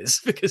 10 years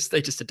because they're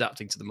just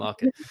adapting to the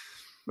market.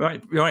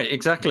 Right,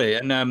 exactly.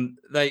 And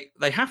they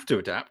have to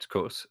adapt, of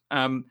course.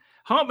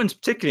 Hartman's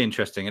particularly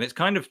interesting, and it's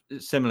kind of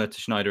similar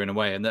to Schneider in a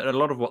way, and that a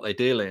lot of what they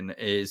deal in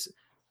is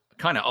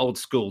kind of old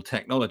school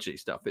technology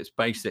stuff. It's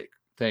basic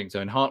things. So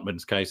in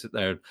Hartman's case,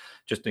 they're,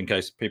 just in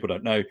case people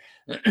don't know,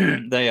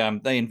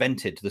 they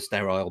invented the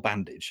sterile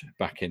bandage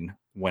back in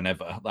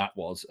whenever that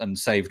was, and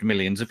saved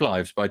millions of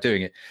lives by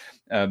doing it.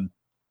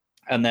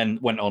 And then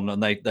went on,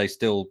 and they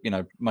still,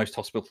 most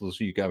hospitals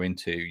you go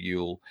into,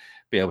 you'll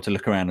be able to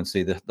look around and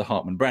see the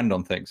Hartman brand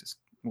on things. It's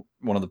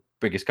one of the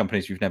biggest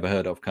companies you've never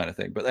heard of, kind of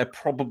thing. But they're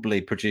probably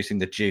producing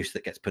the juice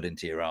that gets put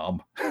into your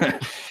arm,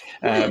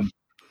 and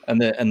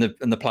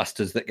the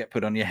plasters that get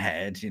put on your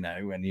head,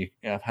 when you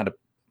have had a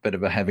bit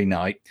of a heavy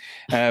night,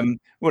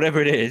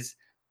 whatever it is.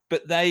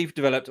 But they've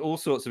developed all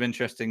sorts of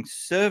interesting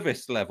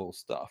service level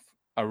stuff,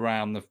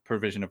 around the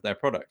provision of their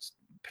products,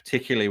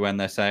 particularly when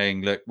they're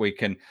saying, look, we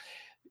can,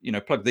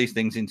 plug these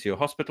things into your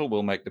hospital.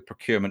 We'll make the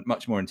procurement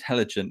much more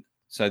intelligent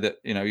so that,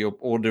 you're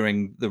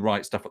ordering the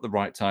right stuff at the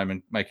right time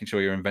and making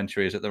sure your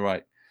inventory is at the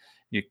right,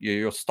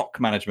 your stock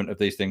management of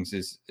these things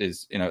is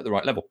at the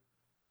right level.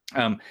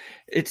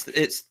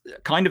 It's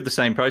kind of the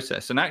same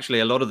process. And actually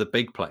a lot of the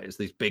big players,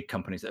 these big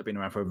companies that have been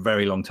around for a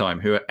very long time,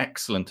 who are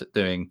excellent at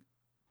doing,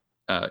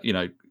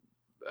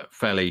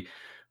 fairly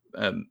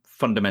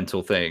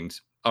fundamental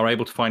things, are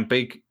able to find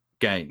big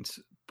gains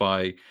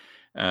by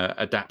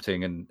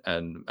adapting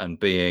and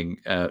being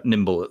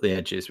nimble at the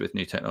edges with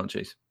new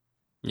technologies.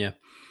 Yeah,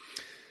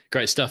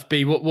 great stuff.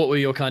 B, what were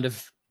your kind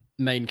of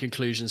main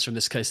conclusions from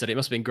this case study? It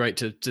must have been great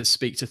to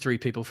speak to three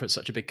people from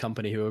such a big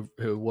company who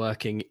are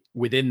working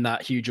within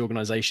that huge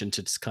organization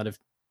to just kind of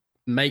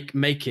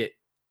make it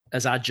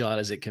as agile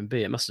as it can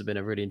be. It must have been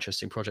a really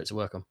interesting project to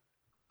work on.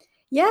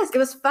 Yes, it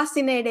was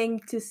fascinating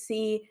to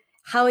see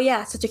how,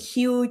 such a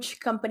huge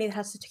company that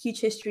has such a huge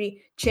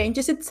history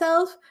changes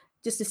itself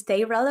just to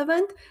stay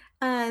relevant.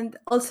 And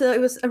also it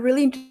was a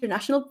really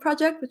international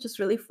project, which was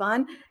really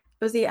fun.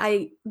 It was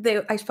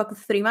I spoke with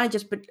three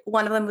managers, but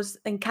one of them was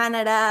in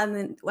Canada and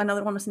then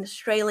another one was in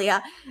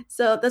Australia.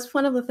 So that's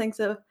one of the things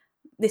of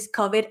this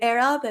COVID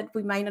era, that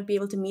we might not be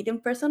able to meet in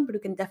person, but we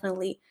can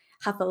definitely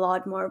have a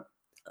lot more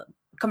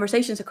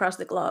conversations across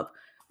the globe,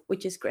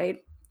 which is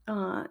great.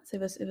 So it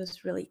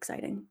was really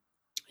exciting.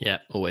 Yeah,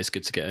 always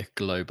good to get a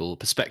global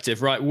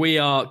perspective. Right, we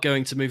are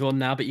going to move on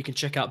now, but you can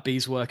check out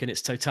B's work in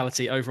its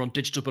totality over on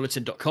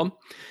digitalbulletin.com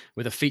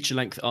with a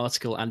feature-length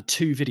article and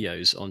 2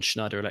 videos on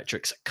Schneider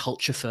Electric's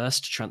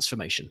culture-first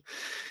transformation.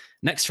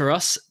 Next for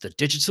us, the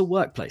digital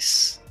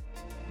workplace.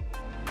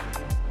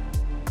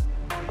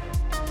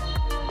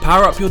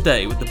 Power up your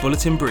day with the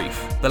Bulletin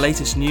Brief, the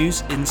latest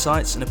news,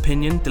 insights, and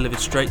opinion delivered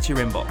straight to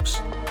your inbox.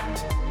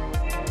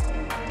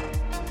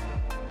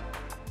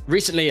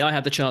 Recently, I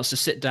had the chance to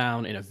sit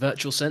down in a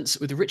virtual sense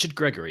with Richard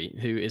Gregory,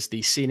 who is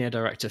the Senior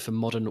Director for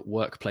Modern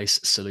Workplace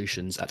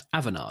Solutions at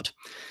Avanade.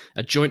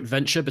 A joint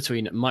venture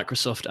between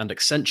Microsoft and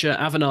Accenture,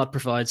 Avanade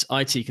provides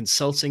IT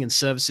consulting and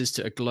services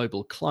to a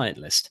global client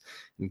list.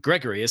 And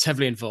Gregory is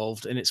heavily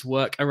involved in its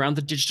work around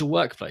the digital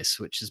workplace,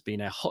 which has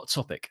been a hot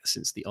topic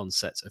since the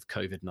onset of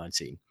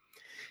COVID-19.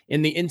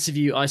 In the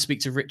interview, I speak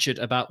to Richard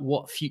about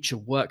what future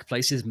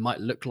workplaces might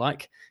look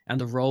like and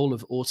the role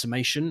of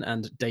automation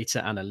and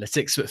data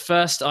analytics. But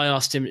first, I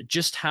asked him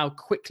just how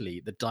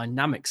quickly the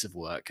dynamics of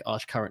work are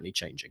currently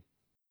changing.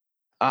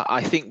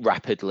 I think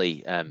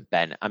rapidly,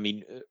 Ben. I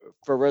mean,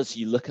 for us,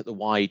 you look at the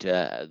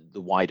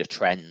wider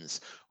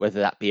trends,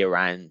 whether that be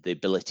around the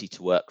ability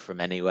to work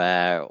from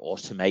anywhere,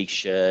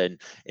 automation,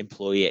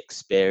 employee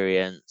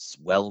experience,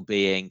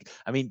 well-being.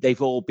 I mean, they've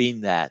all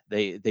been there.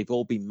 They've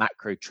all been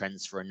macro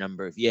trends for a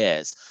number of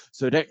years.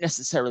 So I don't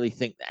necessarily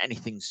think that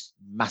anything's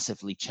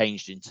massively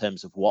changed in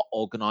terms of what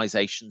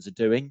organizations are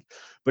doing,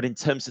 but in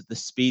terms of the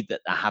speed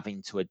that they're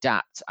having to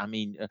adapt. I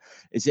mean,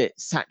 is it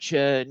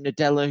Satya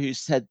Nadella who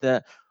said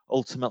that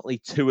ultimately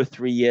 2 or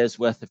 3 years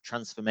worth of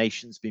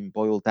transformation's been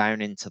boiled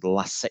down into the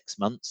last 6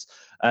 months.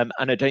 And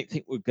I don't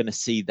think we're going to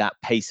see that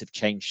pace of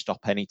change stop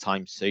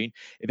anytime soon.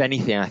 If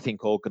anything, I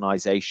think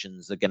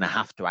organizations are going to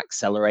have to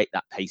accelerate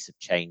that pace of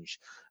change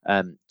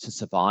to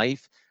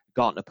survive.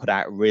 Gartner put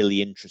out a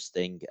really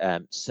interesting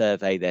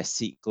survey, their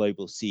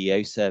Global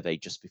CEO survey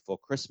just before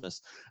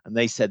Christmas, and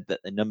they said that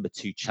the number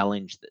 2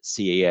 challenge that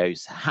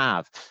CEOs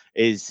have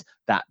is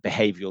that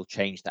behavioral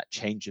change, that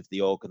change of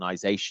the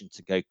organization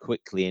to go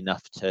quickly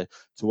enough to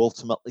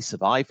ultimately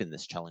survive in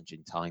this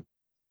challenging time.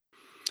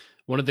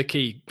 One of the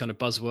key kind of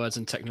buzzwords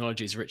and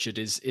technologies, Richard,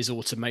 is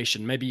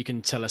automation. Maybe you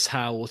can tell us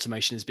how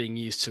automation is being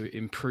used to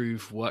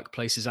improve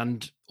workplaces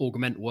and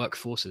augment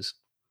workforces.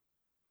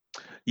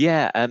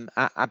 Yeah,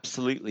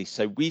 absolutely.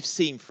 So we've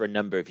seen for a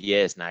number of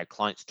years now,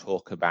 clients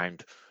talk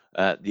about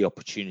the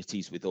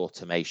opportunities with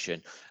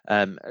automation.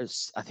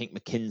 As I think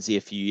McKinsey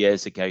a few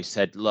years ago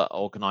said, look,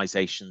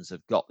 organizations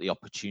have got the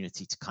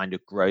opportunity to kind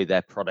of grow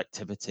their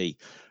productivity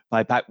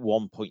by about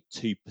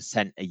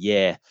 1.2% a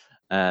year,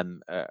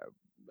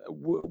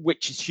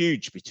 which is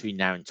huge between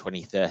now and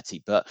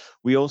 2030. But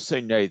we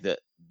also know that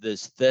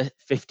there's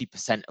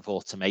 50% of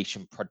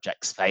automation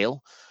projects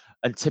fail.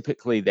 And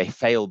typically they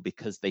fail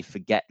because they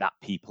forget that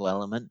people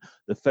element.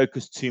 They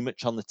focus too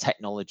much on the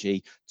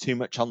technology, too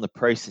much on the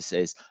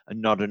processes,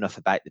 and not enough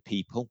about the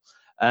people.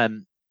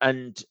 And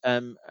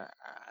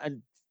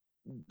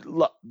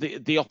look,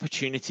 the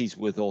opportunities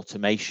with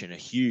automation are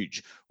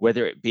huge,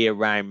 whether it be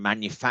around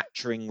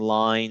manufacturing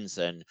lines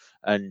and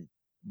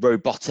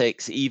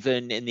robotics,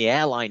 even in the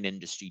airline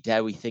industry,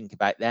 dare we think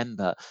about them,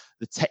 but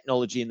the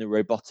technology and the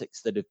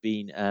robotics that have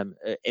been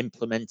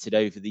implemented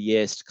over the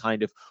years to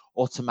kind of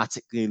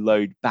automatically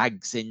load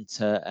bags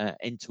into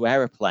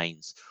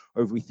airplanes,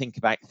 or if we think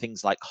about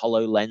things like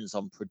HoloLens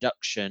on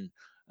production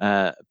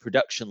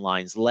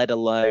lines, let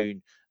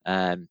alone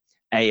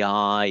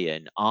AI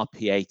and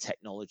RPA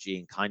technology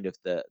and kind of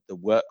the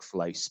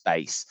workflow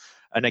space.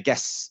 And I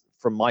guess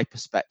from my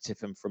perspective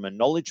and from a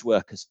knowledge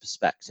worker's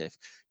perspective,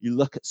 you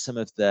look at some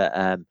of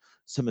the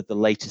some of the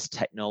latest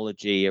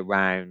technology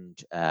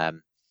around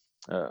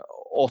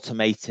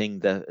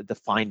automating the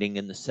finding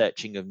and the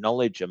searching of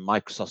knowledge, and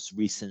Microsoft's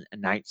recent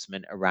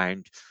announcement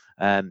around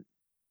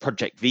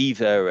Project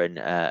Viva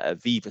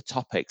and Viva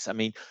Topics. I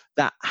mean,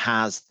 that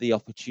has the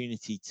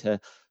opportunity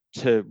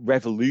to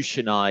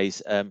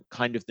revolutionize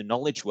kind of the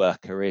knowledge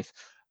worker if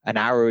an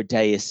hour a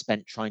day is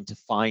spent trying to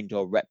find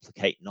or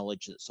replicate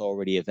knowledge that's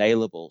already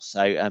available.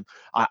 So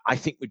I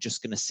think we're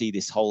just going to see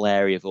this whole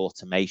area of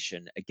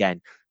automation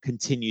again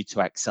continue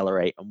to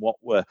accelerate, and what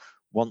were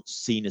once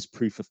seen as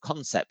proof of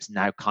concepts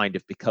now kind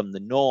of become the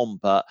norm,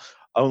 but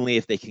only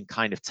if they can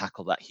kind of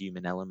tackle that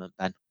human element,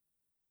 Ben.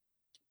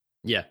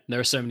 Yeah, there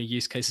are so many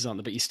use cases, aren't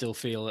there? But you still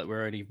feel that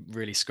we're only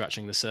really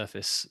scratching the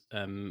surface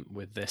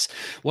with this.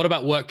 What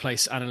about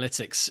workplace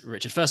analytics,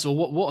 Richard? First of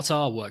all, what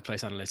are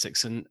workplace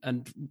analytics,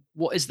 and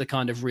what is the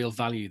kind of real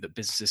value that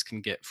businesses can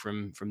get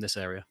from this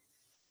area?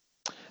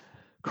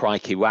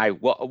 Crikey! Wow,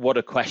 what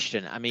a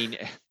question. I mean,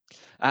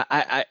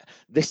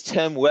 this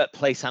term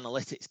workplace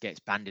analytics gets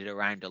bandied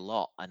around a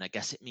lot, and I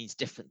guess it means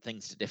different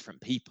things to different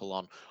people.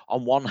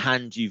 On one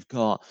hand, you've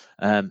got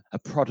a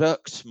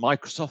product,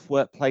 Microsoft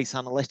Workplace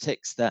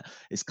Analytics, that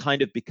is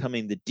kind of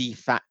becoming the de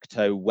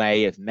facto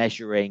way of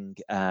measuring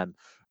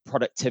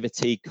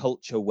productivity,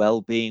 culture,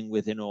 well-being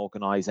within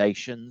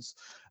organizations.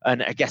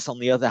 And I guess on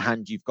the other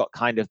hand, you've got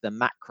kind of the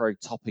macro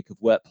topic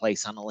of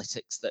workplace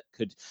analytics that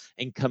could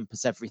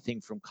encompass everything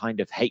from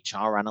kind of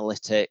HR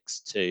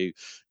analytics to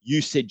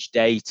usage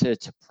data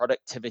to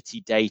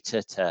productivity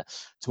data to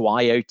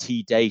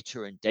IoT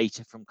data and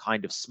data from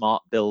kind of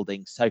smart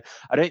buildings. So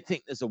I don't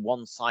think there's a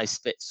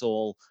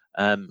one-size-fits-all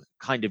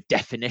kind of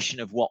definition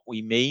of what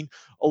we mean.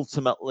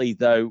 Ultimately,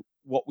 though,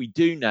 what we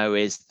do know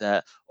is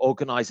that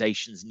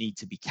organizations need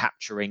to be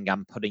capturing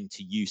and putting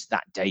to use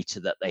that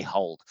data that they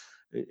hold.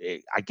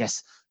 I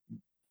guess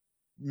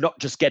not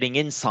just getting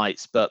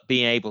insights, but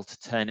being able to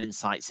turn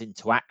insights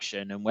into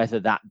action, and whether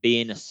that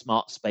be in a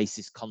smart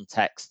spaces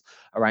context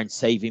around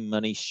saving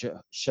money,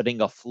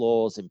 shutting off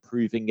flaws,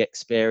 improving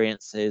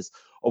experiences,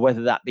 or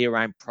whether that be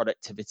around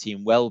productivity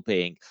and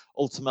well-being.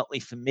 Ultimately,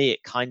 for me,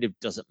 it kind of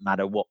doesn't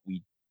matter what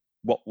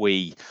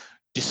we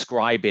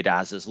describe it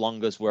as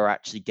long as we're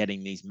actually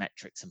getting these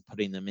metrics and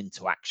putting them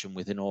into action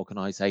within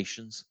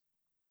organizations.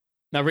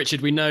 Now, Richard,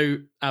 we know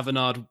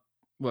Avanade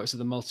works with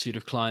a multitude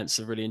of clients,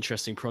 are really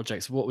interesting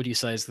projects. What would you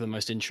say is the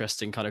most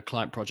interesting kind of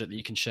client project that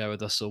you can share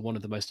with us, or one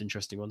of the most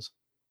interesting ones?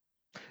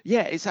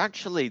 Yeah, it's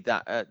actually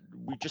that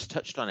we just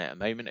touched on it a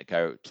moment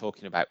ago,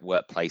 talking about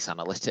workplace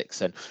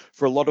analytics. And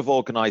for a lot of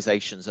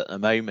organizations at the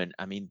moment,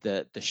 I mean,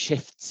 the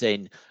shifts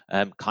in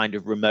kind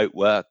of remote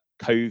work,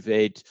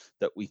 COVID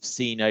that we've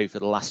seen over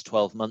the last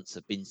 12 months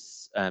have been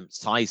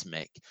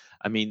seismic.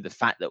 I mean, the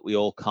fact that we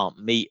all can't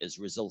meet has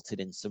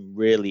resulted in some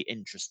really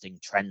interesting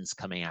trends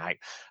coming out.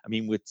 I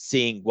mean, we're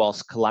seeing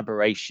whilst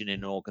collaboration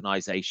in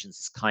organizations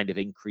has kind of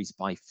increased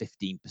by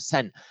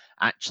 15%,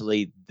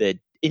 actually the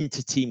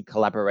inter-team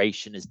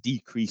collaboration has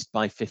decreased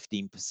by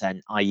 15%,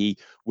 i.e.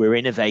 we're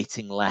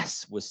innovating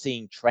less. We're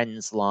seeing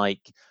trends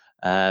like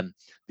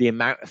the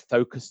amount of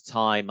focus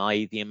time,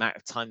 i.e. the amount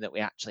of time that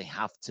we actually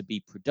have to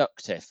be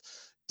productive,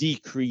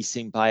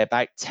 decreasing by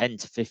about 10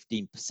 to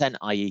 15%,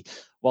 i.e.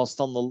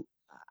 whilst on the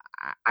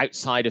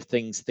outside of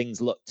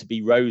things look to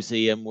be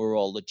rosy and we're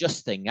all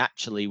adjusting,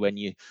 actually when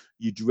you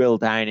drill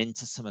down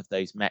into some of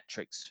those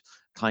metrics,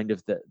 kind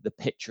of the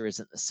picture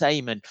isn't the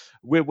same. And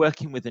we're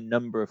working with a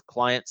number of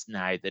clients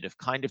now that have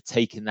kind of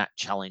taken that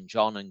challenge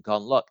on and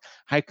gone, look,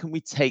 how can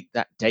we take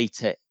that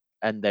data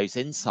and those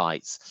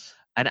insights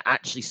and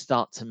actually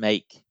start to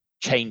make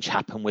change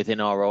happen within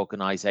our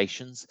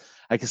organizations?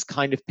 I guess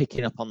kind of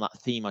picking up on that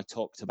theme I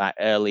talked about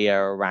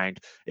earlier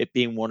around it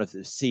being one of the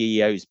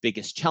CEO's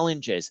biggest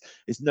challenges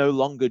is no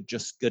longer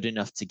just good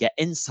enough to get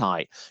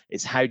insight.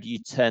 It's how do you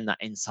turn that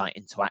insight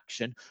into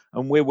action?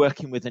 And we're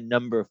working with a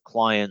number of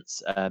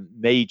clients,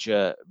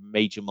 major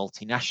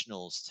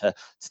multinationals to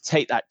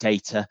take that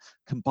data,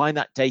 combine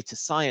that data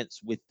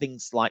science with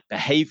things like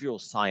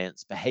behavioral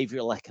science,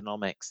 behavioral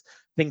economics,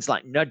 things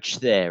like nudge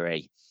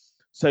theory,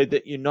 so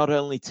that you're not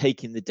only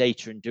taking the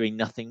data and doing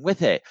nothing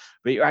with it,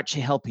 but you're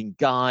actually helping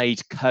guide,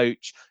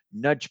 coach,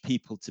 nudge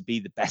people to be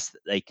the best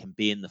that they can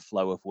be in the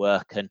flow of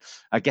work. And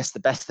I guess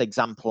the best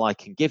example I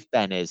can give,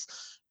 Ben, is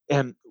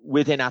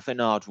within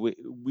Avanade,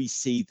 we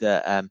see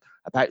that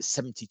about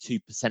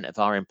 72% of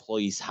our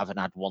employees haven't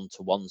had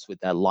one-to-ones with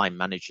their line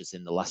managers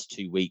in the last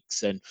 2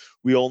 weeks. And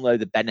we all know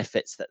the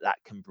benefits that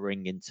can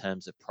bring in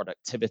terms of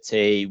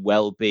productivity,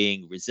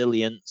 well-being,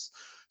 resilience.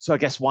 So I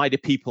guess why do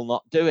people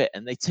not do it?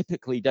 And they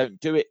typically don't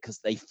do it because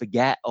they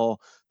forget, or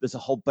there's a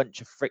whole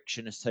bunch of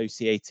friction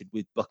associated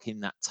with booking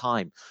that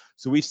time.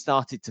 So we've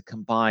started to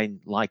combine,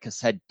 like I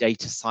said,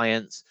 data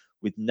science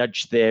with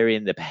nudge theory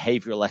and the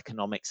behavioral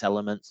economics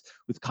elements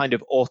with kind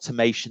of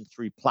automation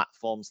through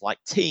platforms like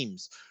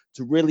Teams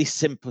to really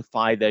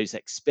simplify those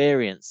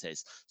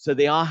experiences. So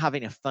they are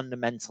having a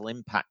fundamental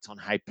impact on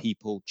how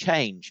people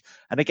change.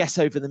 And I guess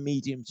over the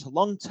medium to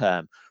long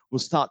term, will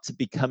start to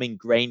become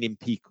ingrained in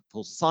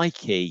people's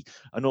psyche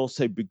and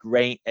also be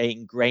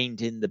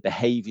ingrained in the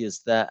behaviors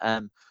that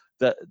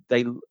that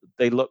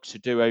they look to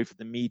do over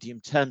the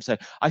medium term. So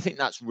I think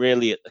that's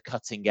really at the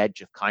cutting edge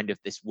of kind of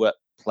this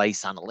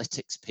workplace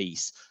analytics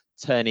piece,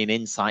 turning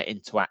insight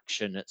into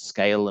action at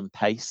scale and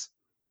pace.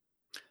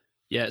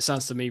 Yeah, it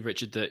sounds to me,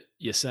 Richard, that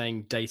you're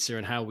saying data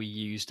and how we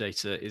use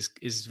data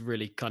is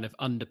really kind of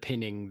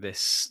underpinning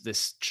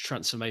this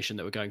transformation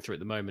that we're going through at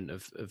the moment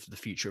of the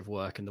future of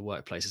work and the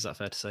workplace. Is that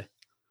fair to say?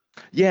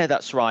 Yeah,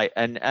 that's right.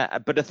 And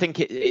but I think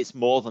it's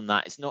more than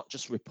that. It's not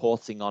just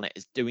reporting on it,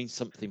 it's doing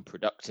something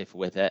productive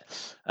with it,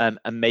 and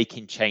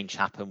making change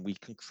happen. We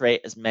can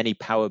create as many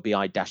Power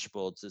BI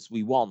dashboards as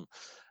we want.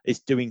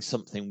 It's doing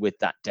something with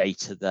that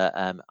data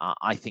that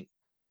I think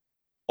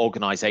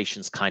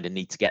organizations kind of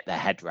need to get their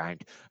head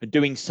around, and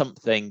doing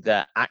something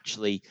that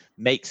actually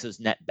makes us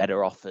net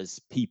better off as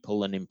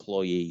people and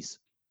employees.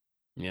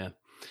 Yeah.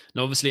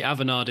 Now, obviously,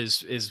 Avanade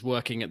is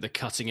working at the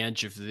cutting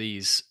edge of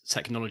these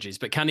technologies,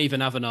 but can even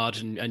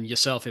Avanade and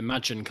yourself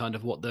imagine kind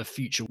of what the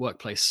future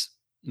workplace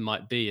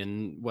might be,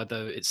 and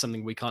whether it's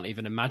something we can't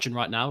even imagine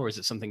right now, or is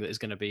it something that is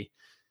going to be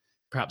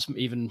perhaps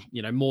even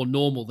more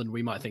normal than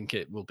we might think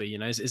it will be?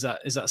 Is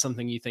that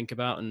something you think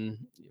about, and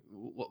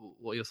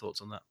what are your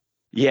thoughts on that?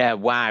 Yeah,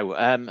 wow.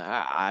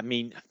 I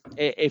mean,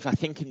 if I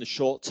think in the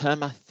short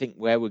term, I think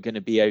where we're going to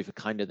be over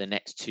kind of the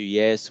next 2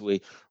 years, we're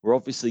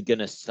obviously going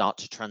to start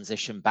to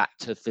transition back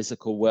to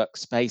physical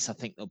workspace. I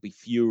think there'll be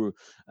fewer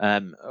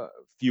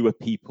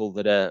people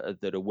that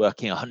are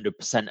working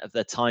 100% of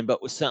their time,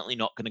 but we're certainly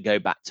not going to go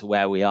back to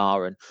where we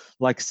are. And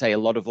like I say, a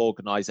lot of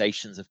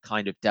organizations have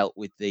kind of dealt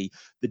with the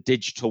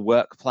digital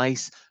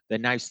workplace. They're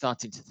now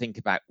starting to think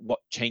about what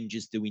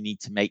changes do we need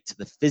to make to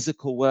the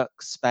physical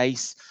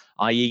workspace,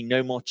 i.e.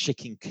 no more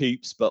chicken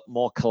coops, but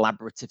more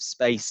collaborative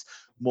space,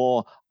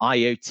 more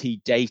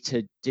IoT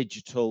data,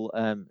 digital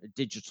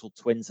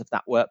twins of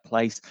that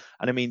workplace.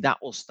 And I mean, that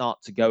will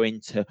start to go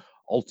into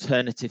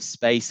alternative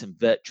space and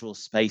virtual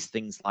space,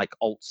 things like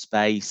alt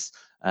space,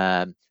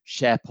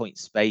 SharePoint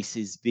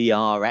spaces,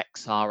 VR,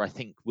 XR, I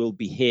think will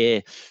be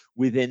here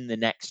within the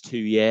next 2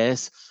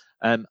 years.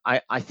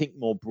 I think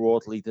more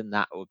broadly than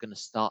that, we're going to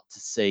start to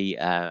see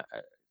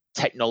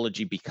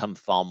technology become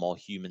far more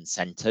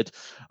human-centered.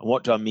 And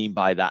what do I mean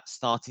by that?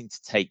 Starting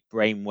to take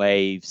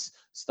brainwaves,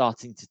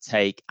 starting to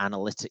take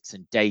analytics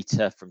and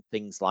data from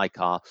things like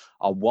our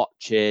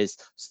watches,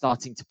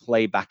 starting to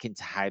play back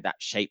into how that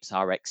shapes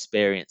our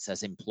experience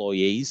as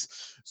employees,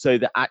 so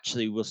that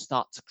actually we'll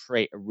start to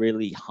create a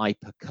really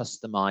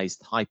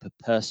hyper-customized,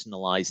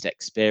 hyper-personalized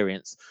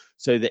experience,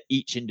 so that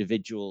each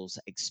individual's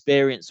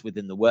experience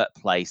within the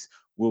workplace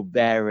will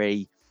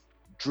vary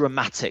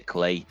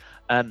dramatically.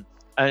 And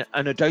I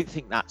don't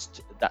think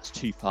that's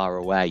too far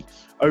away.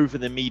 Over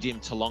the medium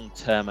to long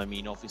term, I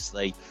mean,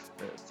 obviously,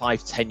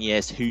 5-10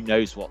 years, who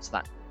knows what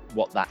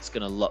that's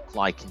going to look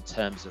like in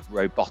terms of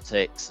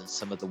robotics and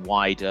some of the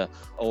wider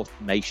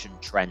automation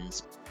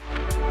trends.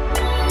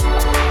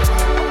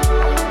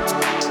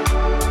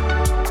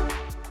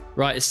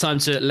 Right, it's time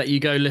to let you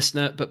go,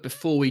 listener. But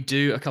before we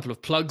do, a couple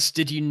of plugs.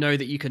 Did you know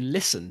that you can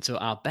listen to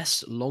our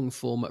best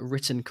long-form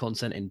written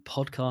content in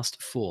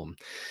podcast form?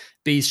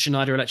 Bee's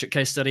Schneider Electric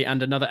case study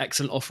and another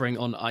excellent offering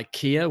on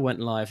IKEA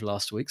went live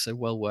last week, so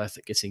well worth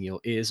getting your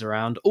ears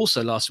around.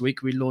 Also last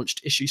week, we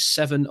launched issue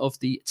 7 of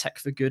the Tech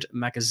for Good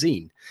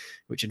magazine,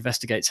 which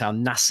investigates how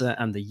NASA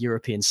and the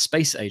European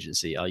Space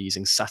Agency are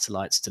using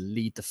satellites to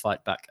lead the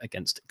fight back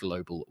against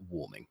global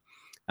warming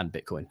and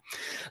Bitcoin.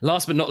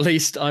 Last but not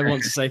least, I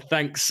want to say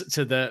thanks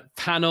to the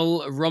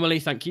panel. Romilly,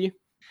 thank you.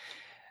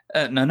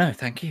 No,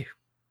 thank you.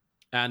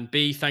 And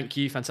Bea, thank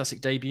you.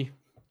 Fantastic debut.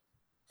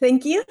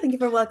 Thank you. Thank you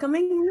for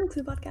welcoming me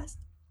to the podcast.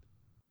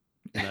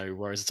 No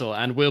worries at all.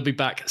 And we'll be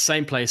back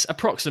same place,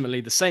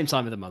 approximately the same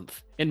time of the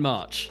month in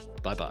March.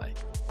 Bye-bye.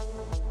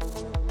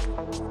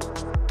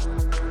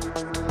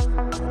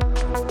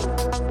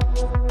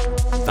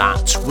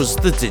 That was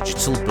the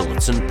Digital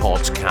Bulletin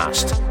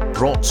podcast,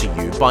 brought to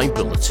you by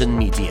Bulletin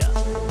Media.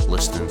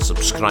 Listen and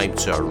subscribe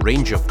to a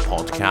range of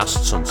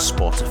podcasts on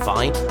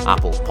Spotify,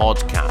 Apple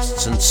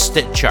Podcasts and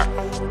Stitcher.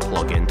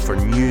 Plug in for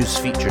news,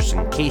 features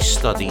and case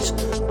studies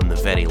on the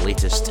very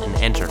latest in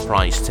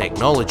enterprise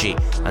technology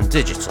and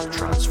digital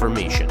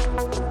transformation.